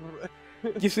 Like,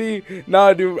 you see,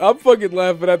 nah, dude, I'm fucking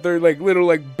laughing at their like little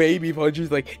like baby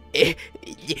punches, like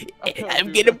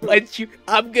I'm gonna punch you.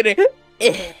 I'm gonna.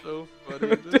 So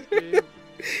funny. This game,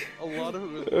 a lot of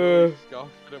it was really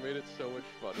scuffed, and it made it so much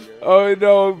funnier. Oh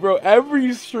no, bro!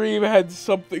 Every stream had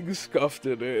something scuffed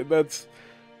in it, and that's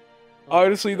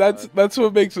honestly that's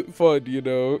what makes it fun, you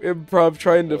know. Improv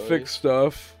trying to fix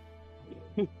stuff.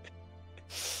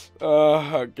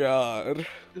 Oh god.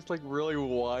 Just like really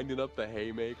winding up the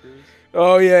haymakers.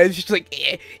 Oh yeah, it's just like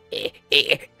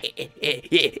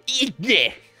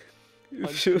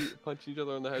punch each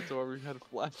other in the head so every head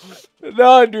flashes.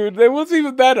 No, dude, it wasn't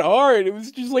even that hard. It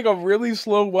was just like a really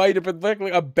slow wind up and like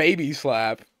a baby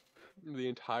slap. The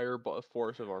entire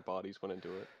force of our bodies went into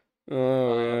it.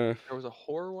 Oh yeah. There was a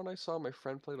horror one I saw my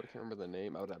friend play, but I can't remember the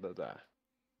name.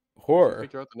 Horror. If you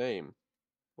figure out the name,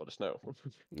 let us know.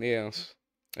 Yes.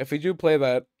 If we do play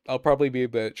that, I'll probably be a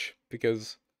bitch,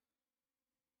 because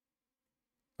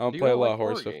I don't play a lot of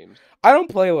horror stuff. Games? I don't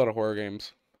play a lot of horror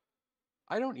games.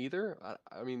 I don't either.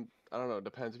 I mean, I don't know. It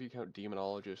depends if you count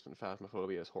Demonologist and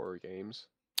Phasmophobia as horror games.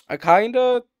 I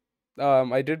kinda,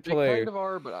 I did play. They kind of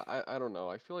are, but I don't know.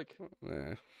 I feel like.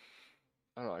 I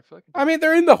don't know. I feel like. I mean,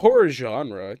 they're in the horror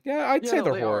genre. Yeah, I'd say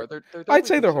they're horror. I'd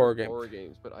say they're horror games. Horror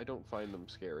games, but I don't find them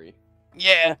scary.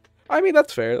 Yeah. I mean,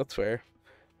 that's fair. That's fair.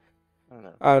 I don't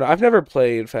know. I've never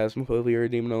played Phasmophobia or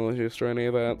Demonologist or any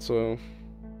of that, so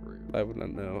I would not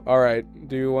know. All right.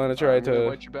 Do you want to try I'm gonna to?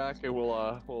 invite you back, and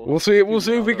We'll see. We'll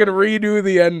see if we can redo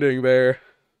the ending there.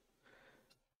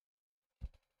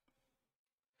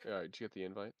 Alright, did you get the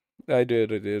invite? I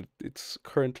did. I did. It's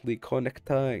currently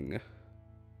connecting.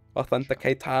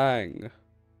 Authenticating.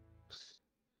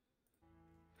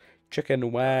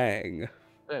 Chicken wang.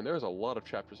 Man, there's a lot of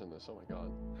chapters in this. Oh my god.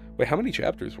 Wait, how many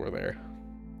chapters were there?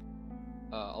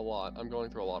 A lot. I'm going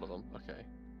through a lot of them. Okay.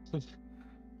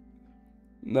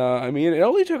 No, I mean it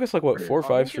only took us like what 4 or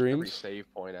 5 Every streams. save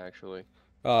point actually.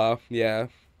 Yeah.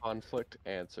 Conflict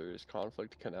answers,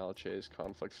 conflict canal chase,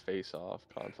 conflict face off,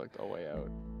 conflict a way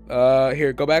out.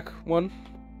 Here, go back one.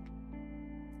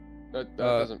 That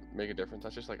doesn't make a difference.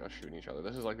 That's just like us shooting each other.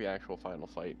 This is like the actual final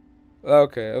fight.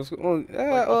 Okay, I was Like,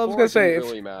 I was gonna say it didn't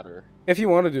really matter. if you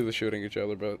want to do the shooting each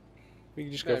other, but we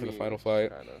can just go for the final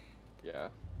fight. Kinda. Yeah.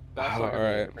 That's Oh, not gonna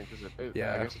alright. make a difference, 'cause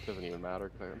Yeah. I guess it doesn't even matter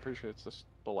because I'm pretty sure it's just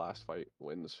the last fight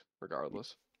wins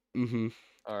regardless. Mm-hmm.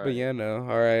 Alright. But yeah, no.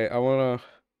 Alright,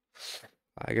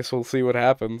 I guess we'll see what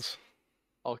happens.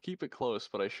 I'll keep it close,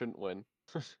 but I shouldn't win.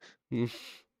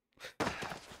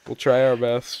 We'll try our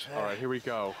best. Alright, here we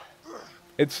go.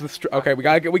 It's the okay. We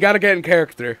gotta get in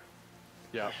character.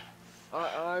 Yeah.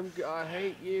 I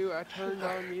hate you. I turned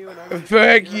on you and I.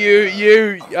 Fuck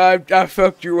you. I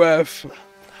fucked your wife.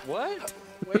 What?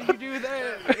 When did you do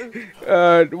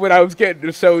that? When I was getting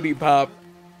a sody pop.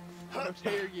 How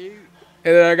dare you?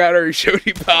 And then I got her a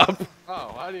sody pop.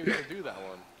 Oh, I didn't even get to do that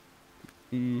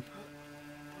one.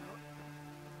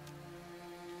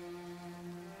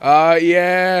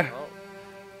 Yeah. Oh.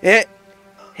 Hit.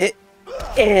 You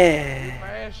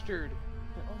bastard.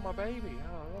 Oh, my baby.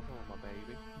 Oh, I love my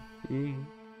baby.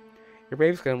 Your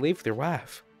baby's gonna leave with your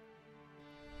wife.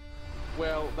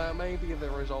 Well, that may be the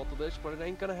result of this, but it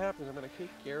ain't gonna happen. I'm gonna kick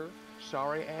your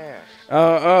sorry ass.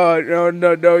 No,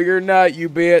 you're not, you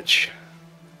bitch.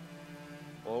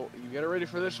 Well, you get ready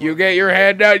for this one. You get your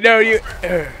head down. No, you.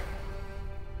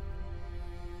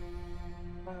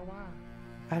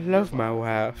 I love my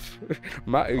wife.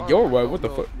 Your wife. What the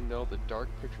fuck? You know the Dark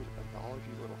Pictures Anthology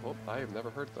Little Hope? I have never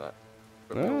heard that.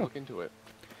 But Oh. I'll look into it.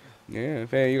 Yeah,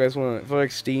 if you guys want, for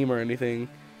like Steam or anything,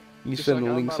 you Just send like the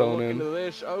I'm links about to on look in. into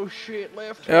this. Oh shit,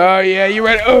 left. Oh yeah, you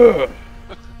ready? Oh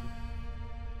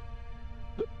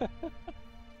my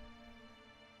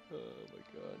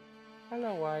god.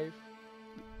 Hello, wife.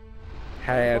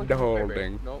 Hand Baby.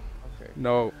 holding. Nope. Okay.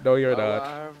 No, you're not.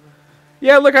 Alive.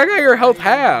 Yeah, look, I got your health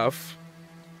half.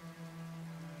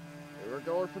 We're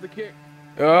going for the kick.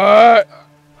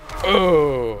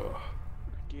 Oh.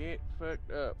 Get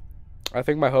fucked up. I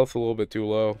think my health's a little bit too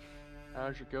low.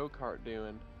 How's your go-kart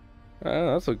doing?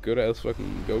 That's a good ass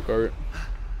fucking go-kart.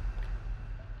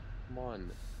 Come on,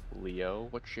 Leo.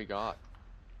 What you got,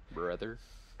 brother?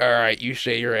 Alright, you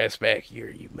stay your ass back here,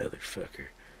 you motherfucker.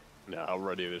 No, I'm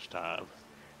ready this time.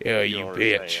 Yeah, You you don't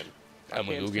bitch. understand. I I'm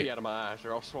gonna can't go see get. out of my eyes.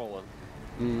 They're all swollen.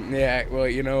 Yeah, well,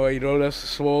 you know what? You know that's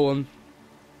swollen.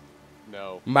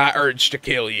 No. My urge to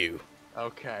kill you.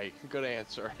 Okay, good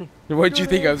answer. What'd you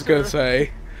think I was gonna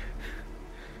say?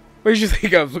 What did you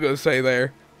think I was gonna say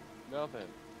there? Nothing.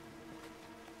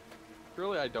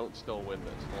 Surely I don't still win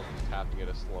this. I'm just tapping it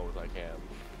as slow as I can.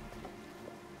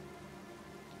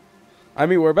 I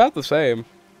mean, we're about the same.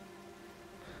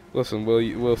 Listen,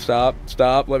 we'll stop,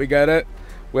 let me get it.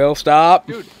 We'll stop.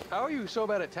 Dude, how are you so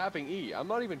bad at tapping E? I'm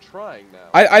not even trying now.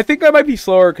 I think I might be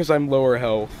slower because I'm lower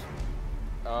health.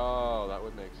 Oh, that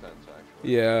would make sense,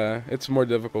 actually. Yeah, it's more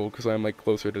difficult because I'm like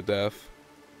closer to death.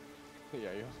 Yeah,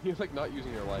 you're like not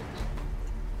using your legs.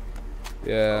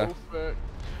 Yeah. Oh, fuck.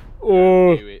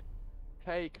 Oh. Do it.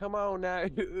 Hey, come on now.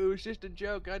 It was just a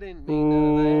joke. I didn't mean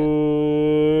none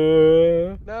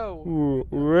of that. No.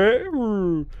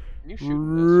 You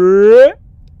shooting this?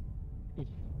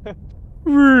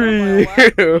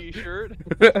 T-shirt.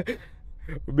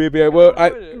 Maybe I won't. My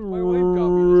wife got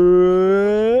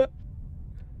me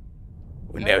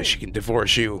Well, now she can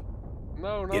divorce you.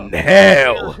 No, not In the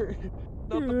hell. bear.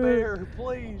 Not the bear,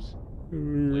 please.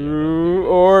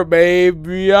 Or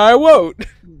maybe I won't.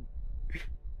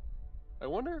 I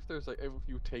wonder if there's like, if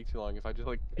you take too long, if I just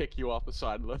like pick you off the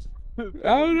side of the.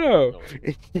 I don't know.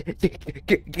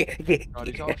 God,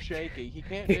 he's all shaky. He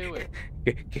can't do it.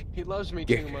 He loves me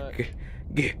too much.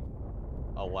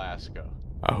 Alaska.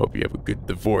 I hope you have a good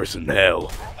divorce in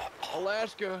hell.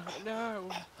 Alaska, no.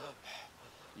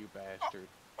 You bastard.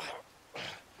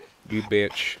 You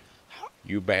bitch.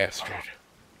 You bastard.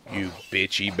 You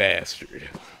bitchy bastard.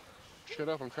 Shut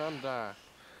up, I'm trying to die.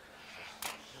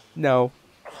 No.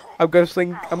 I'm gonna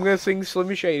sing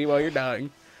Slim Shady while you're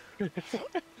dying.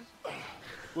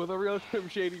 Will the real Slim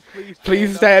Shady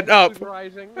Please stand up. Who's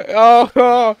rising?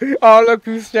 Oh, look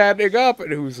who's standing up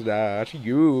and who's not.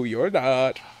 You're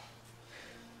not.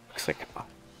 Looks like...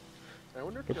 I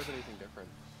wonder if he does anything different.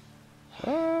 I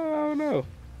don't know.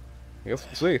 I guess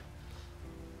we'll see.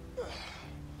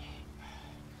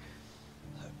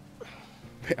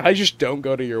 I just don't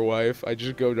go to your wife. I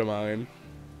just go to mine.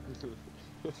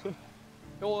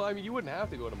 Well, I mean, you wouldn't have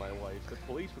to go to my wife. The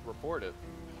police would report it.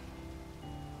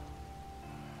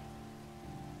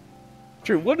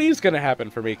 True, what is gonna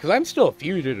happen for me? Because I'm still a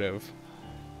fugitive.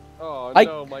 Oh,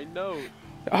 no, my note.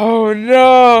 Oh,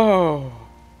 no!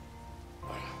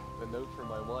 The note from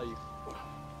my wife.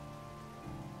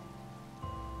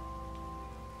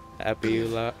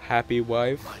 Happy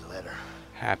wife. My letter.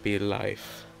 Happy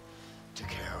life. To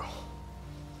Carol.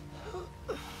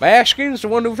 Baskin's the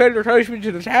one who fed your husband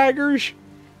to the tigers?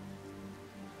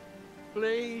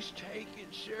 Please take it,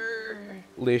 sir.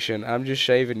 Listen, I'm just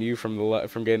saving you from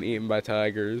getting eaten by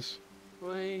tigers.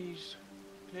 Please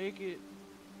take it.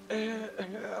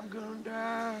 I'm gonna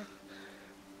die.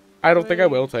 I don't think I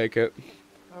will take it.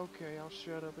 Okay, I'll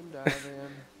shut up and die then.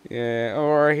 Yeah,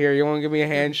 or here, you want to give me a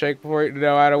handshake for it?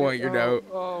 No, I don't want your note.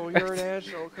 Oh, you're an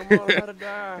asshole. Come on, I'm gonna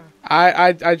die.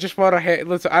 I just want to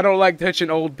listen, I don't like touching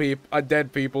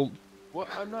dead people. Well,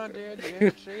 I'm not dead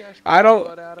yet. See, I don't...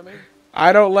 blood out of me.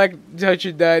 I don't like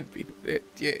touching dead people. Come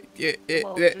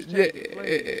on, just take it,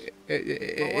 please.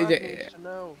 My wife needs to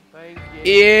know. Thank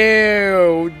you.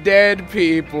 Ew, dead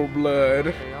people blood.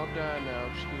 Okay, I'll die now.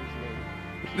 Excuse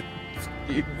me.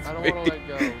 Excuse I don't me. want to let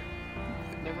go.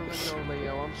 Never let go,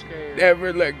 Leo. I'm scared.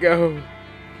 Never let go.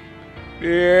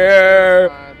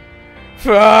 Yeah.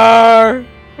 Far,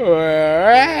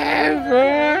 wherever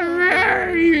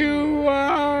you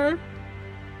are.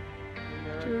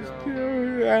 Just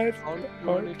know that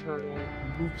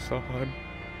moves on.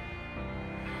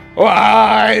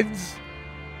 Once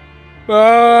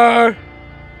more.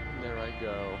 There I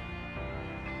go.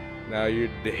 Now you're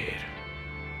dead.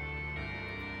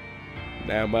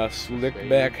 Now my slick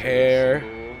back hair.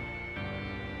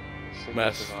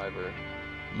 My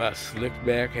slick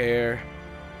back hair.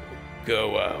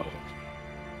 Go out.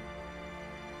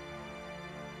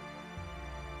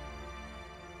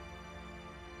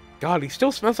 God, he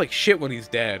still smells like shit when he's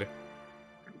dead.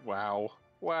 Wow.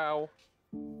 Wow.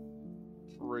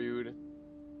 Rude.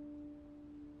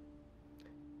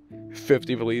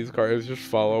 50 police cars just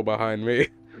follow behind me.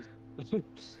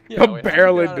 Yeah, come wait, how'd you get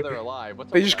out barreling. of there alive?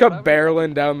 What's They up just with come that?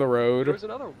 barreling down the road. There was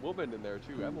another woman in there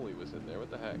too. Emily was in there. What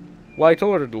the heck? Well, I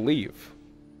told her to leave,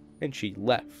 and she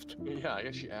left. Yeah, I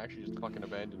guess she actually just fucking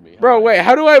abandoned me. Bro, wait,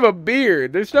 how do I have a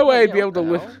beard? There's no way I'd be yeah, able to what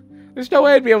the live. hell? There's no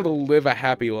way I'd be able to live a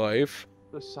happy life.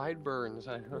 The sideburns.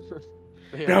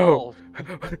 They No,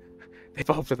 evolved. they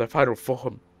evolved to their final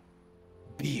form.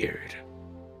 Beard.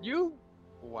 You?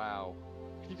 Wow.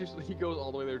 He goes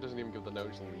all the way there. Doesn't even give the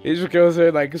notes. He just goes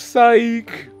there like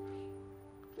psych.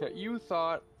 You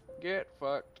thought, get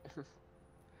fucked.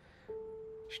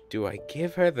 Do I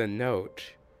give her the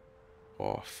note,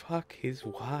 or fuck his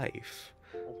wife?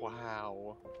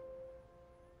 Wow.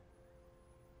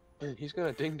 He's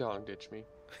gonna ding dong ditch me.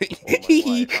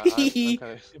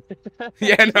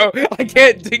 Yeah, no, I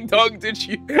can't ding dong ditch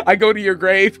you. I go to your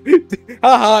grave.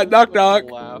 Haha, knock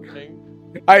knock. Laughing.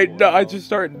 I just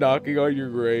start knocking on your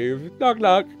grave. Knock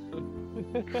knock.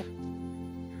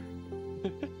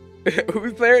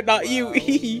 Who's there? Not you.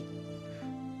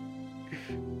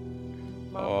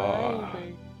 My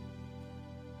baby.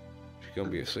 She's gonna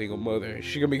be a single mother.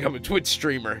 She's gonna become a Twitch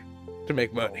streamer to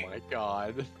make money. Oh my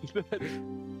god.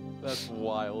 That's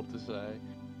wild to say.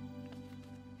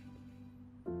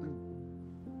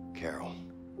 Carol,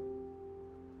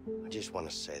 I just want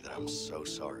to say that I'm so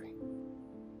sorry.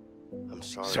 I'm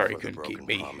sorry for the broken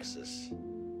promises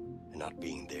and not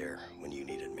being there when you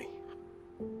needed me.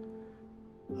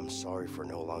 I'm sorry for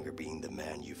no longer being the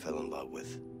man you fell in love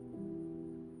with.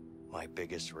 My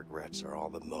biggest regrets are all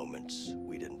the moments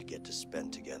we didn't get to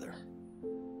spend together.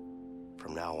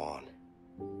 From now on,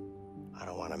 I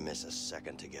don't want to miss a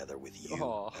second together with you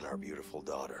and our beautiful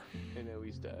daughter. I know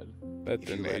he's dead. That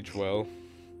didn't age well.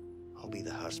 I'll be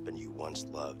the husband you once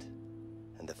loved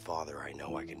and the father I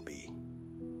know I can be.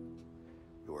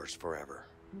 Yours forever,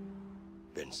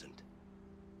 Vincent.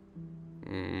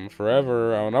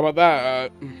 Forever. I don't know about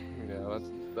that. Yeah, that's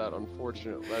that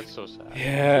unfortunate. That's so sad.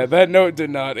 Yeah, that note did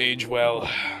not age well.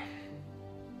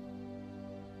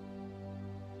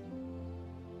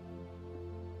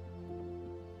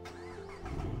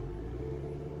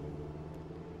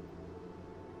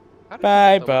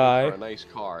 Bye bye. For a nice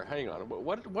car. Hang on.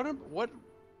 What?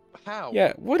 How?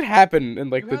 Yeah, what happened in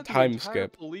like You the had the time entire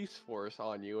skip? police force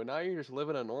on you, and now you're just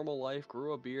living a normal life,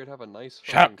 grew a beard, have a nice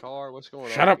Shut fucking up. car. What's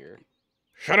going Shut on up. here?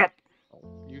 Shut up. Oh,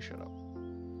 you shut up.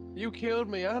 You killed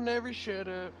me. I never should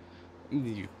have.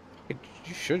 You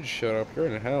should shut up. You're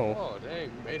in hell. Oh, dang.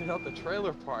 You made it out the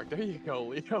trailer park. There you go,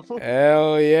 Leo.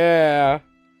 Hell yeah.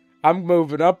 I'm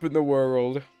moving up in the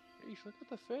world. Jeez, look at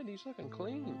the fit. He's looking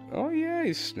clean. Oh yeah,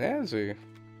 he's snazzy.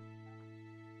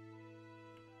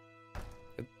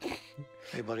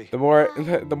 Hey, buddy. The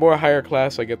more higher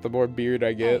class I get, the more beard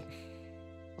I get.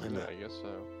 Linda, I guess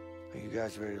so. are you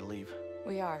guys ready to leave?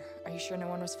 We are. Are you sure no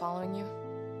one was following you?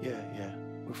 Yeah.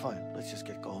 We're fine. Let's just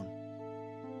get going.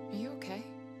 Are you okay?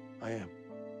 I am.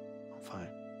 I'm fine.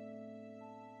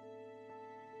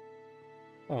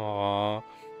 Aww.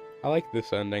 I like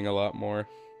this ending a lot more.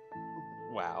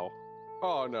 Wow.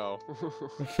 Oh, no.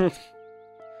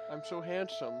 I'm so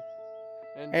handsome.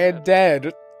 And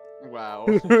dead. Wow.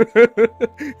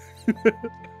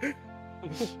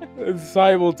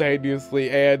 Simultaneously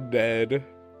and dead.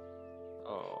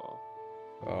 Oh.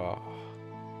 Oh.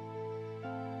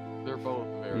 They're both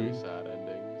very sad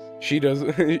endings. She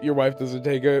doesn't. Your wife doesn't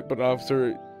take it, but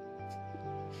Officer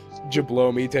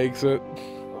Jablomi takes it.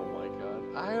 Oh my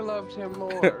god. I loved him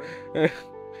more.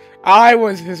 I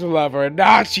was his lover,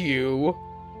 not you.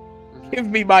 Give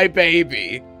me my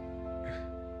baby.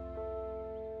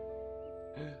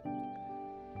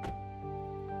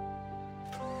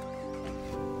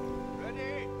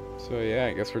 So yeah,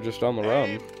 I guess we're just on the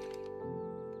run.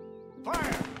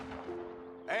 Fire!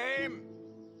 Aim!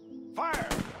 Fire!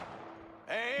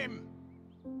 Aim!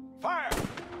 Fire!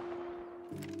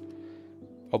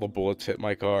 All the bullets hit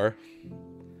my car.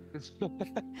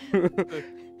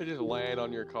 They just land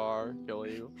on your car, kill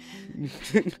you.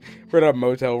 We're at a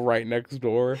motel right next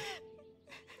door.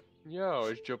 Yo,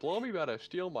 is Jablomi about to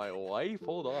steal my life?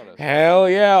 Hold on a second. Hell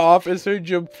yeah,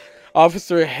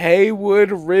 Officer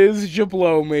Haywood Riz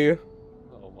Jablomi.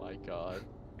 Oh my god.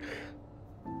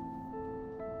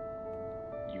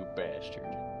 You bastard.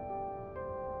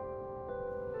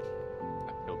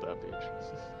 I killed that bitch.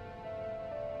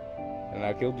 And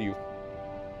I killed you.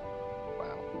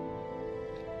 Wow.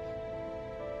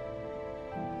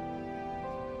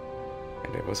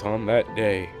 And it was on that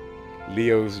day,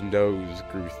 Leo's nose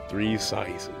grew 3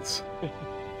 sizes.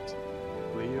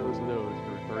 Leo's nose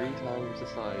grew 3 times the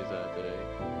size that day.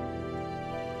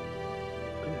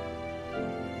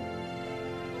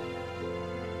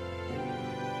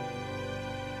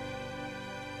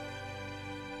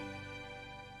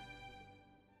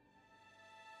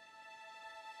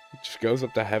 Just goes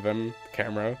up to heaven,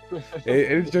 camera.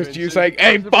 It's just you Vincent. saying,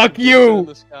 "Hey, There's a fuck big Vincent in you!"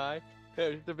 the sky. Yeah,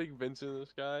 there's a big Vincent in the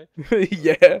sky.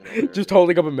 Yeah, just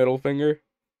holding up a middle finger.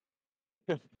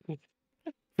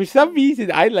 For some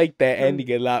reason, I like that ending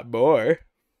a lot more.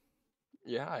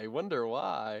 Yeah, I wonder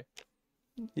why.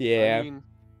 Yeah. I mean,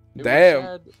 it Damn. Was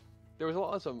sad. There was a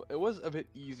lot of some. It was a bit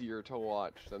easier to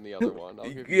watch than the other one. I'll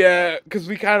give you Yeah, because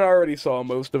we kind of already saw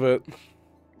most of it.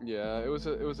 Yeah, it was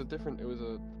a different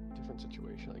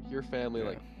situation. Like your family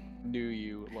like knew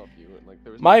you, loved you, and like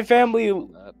there was My no family,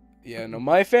 question on that. yeah, no,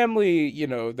 my family, you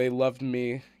know, they loved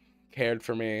me, cared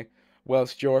for me,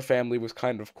 whilst your family was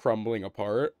kind of crumbling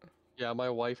apart. Yeah, my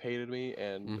wife hated me,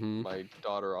 and Mhm. my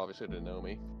daughter obviously didn't know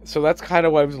me. So that's kind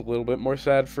of why it was a little bit more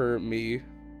sad for me,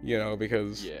 you know,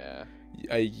 because Yeah.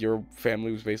 your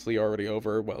family was basically already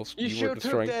over whilst You you sure were took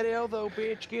destroying. that L though,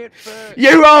 bitch. Get fucked.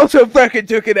 You also fucking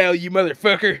took an L, you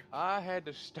motherfucker. I had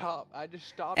to stop. I just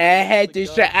stopped. I had to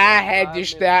stop. I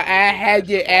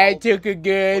took a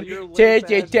good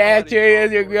touch and tattoo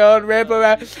and the ground rip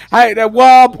around. I had a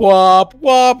womp womp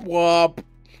womp womp.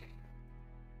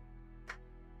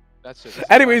 That's it.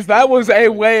 Anyways, that was a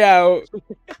way out.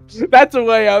 That's a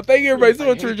way out. Thank you everybody so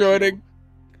much for joining.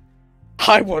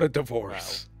 I want a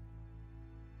divorce.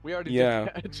 We already Yeah.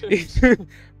 did that.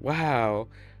 Wow.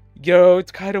 Yo,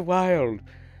 it's kind of wild.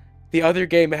 The other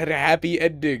game had a happy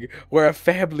ending where a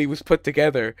family was put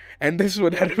together, and this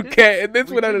one had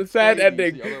a sad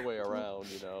ending. The other way around,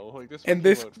 you know. Like this. And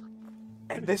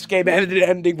this game had an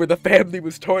ending where the family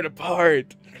was torn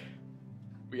apart.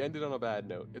 We ended on a bad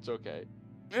note. It's okay.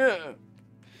 Yeah.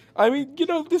 I mean, you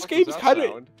know, this What game's does that kind of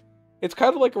sound? it's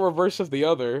kind of like a reverse of the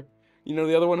other. You know,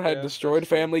 the other one had Yeah, destroyed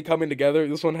family coming together.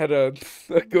 This one had a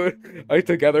good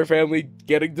together family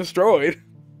getting destroyed.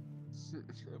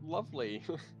 Lovely.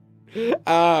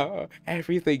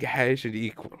 Everything has an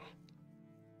equal.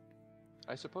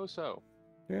 I suppose so.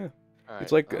 Yeah. Alright,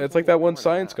 It's like that one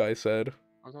science guy said.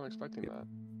 I was not expecting that.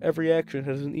 Every action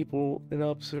has an equal and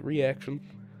opposite reaction.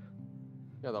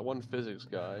 Yeah, that one physics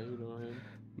guy, you know him.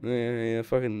 Yeah,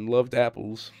 fucking loved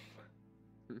apples.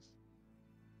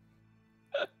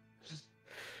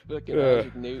 Fucking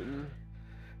Isaac Newton.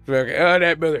 Fucking, oh,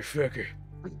 that motherfucker.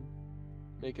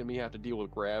 Making me have to deal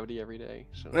with gravity every day.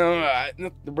 So.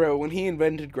 Bro, when he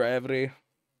invented gravity,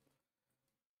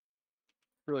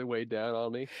 really weighed down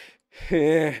on me.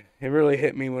 Yeah, it really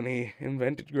hit me when he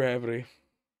invented gravity.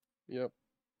 Yep.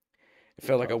 It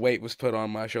felt like a weight was put on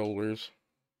my shoulders.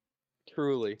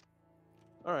 Truly.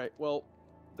 Alright, well,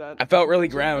 I felt really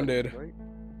grounded. Right?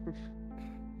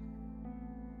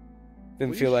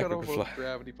 Didn't feel like shut I up could about fly.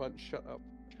 gravity punch. Shut up.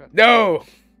 No!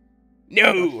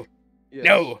 No! Yes.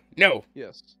 No! No!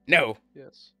 Yes. No!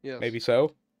 Yes. Yes. Maybe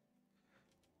so?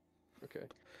 Okay.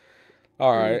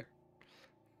 Alright.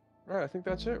 Alright, I think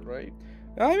that's it, right?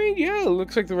 I mean, yeah, it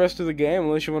looks like the rest of the game,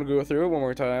 unless you want to go through it one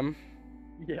more time.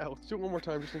 Yeah, let's do it one more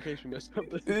time just in case we missed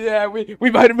something. Yeah, we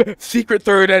might have a secret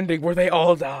third ending where they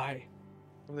all die.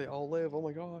 Where they all live, oh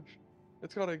my gosh.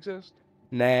 It's gotta exist.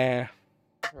 Nah.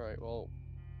 Alright, well,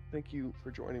 thank you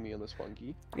for joining me on this,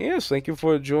 Funky. Yes, thank you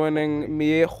for joining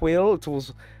me, Will. It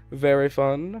was very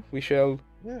fun. We shall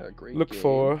great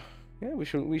game.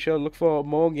 we shall look for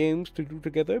more games to do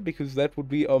together because that would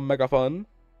be mega fun.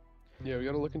 Yeah, we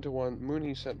gotta look into one.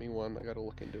 Mooney sent me one. I gotta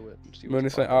look into it and see what's Mooney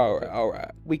said, all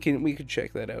right. We can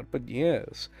check that out. But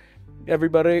yes,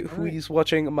 everybody who is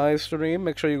watching my stream,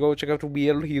 make sure you go check out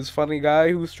Will. He's a funny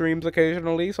guy who streams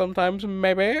occasionally, sometimes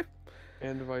maybe.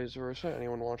 And vice versa.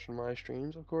 Anyone watching my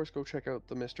streams, of course, go check out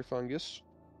the Mr. Fungus.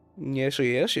 Yes.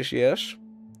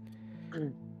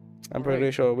 I'm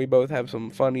pretty sure we both have some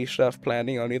funny stuff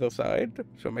planning on either side,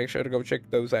 so make sure to go check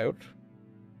those out.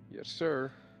 Yes,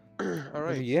 sir. All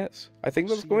right. Yes, I think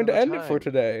that's going to end it for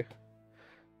today.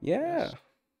 Yeah. Yes.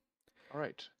 All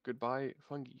right. Goodbye,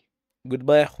 Fungi.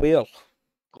 Goodbye, Will.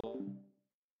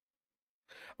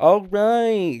 All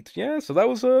right. Yeah. So that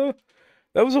was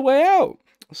a way out.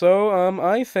 So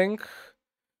I think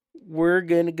we're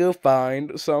gonna go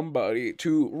find somebody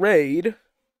to raid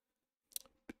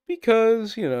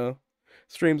because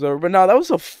stream's over. But no, that was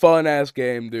a fun ass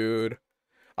game, dude.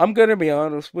 I'm gonna be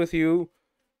honest with you.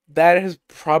 That has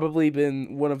probably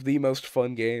been one of the most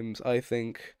fun games I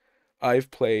think I've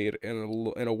played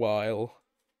in a while.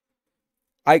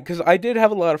 Because I did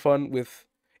have a lot of fun with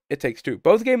It Takes Two.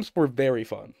 Both games were very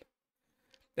fun.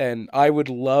 And I would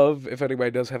love, if anybody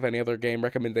does have any other game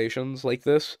recommendations like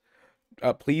this,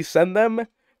 please send them,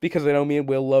 because I know me and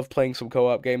Will love playing some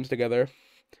co-op games together.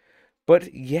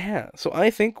 But yeah, so I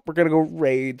think we're gonna go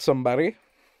raid somebody.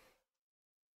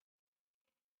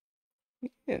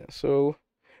 Yeah, so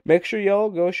make sure y'all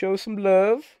go show some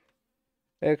love.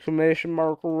 Exclamation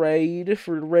mark raid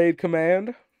for the raid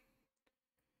command.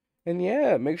 And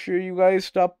yeah, make sure you guys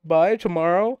stop by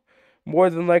tomorrow.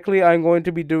 More than likely, I'm going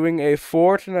to be doing a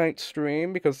Fortnite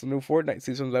stream because the new Fortnite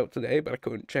season's out today, but I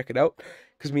couldn't check it out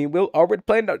because me and Will already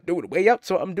planned on doing it way out,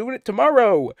 so I'm doing it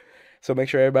tomorrow. So make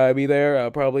sure everybody be there.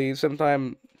 Probably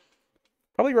around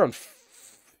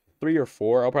 3 or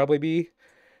 4. I'll probably be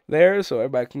there, so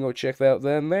everybody can go check that out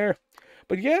then there.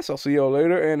 But yes, I'll see y'all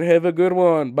later and have a good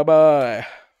one. Bye bye.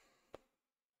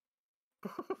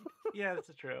 Yeah, that's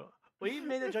true. We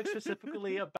made a joke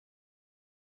specifically about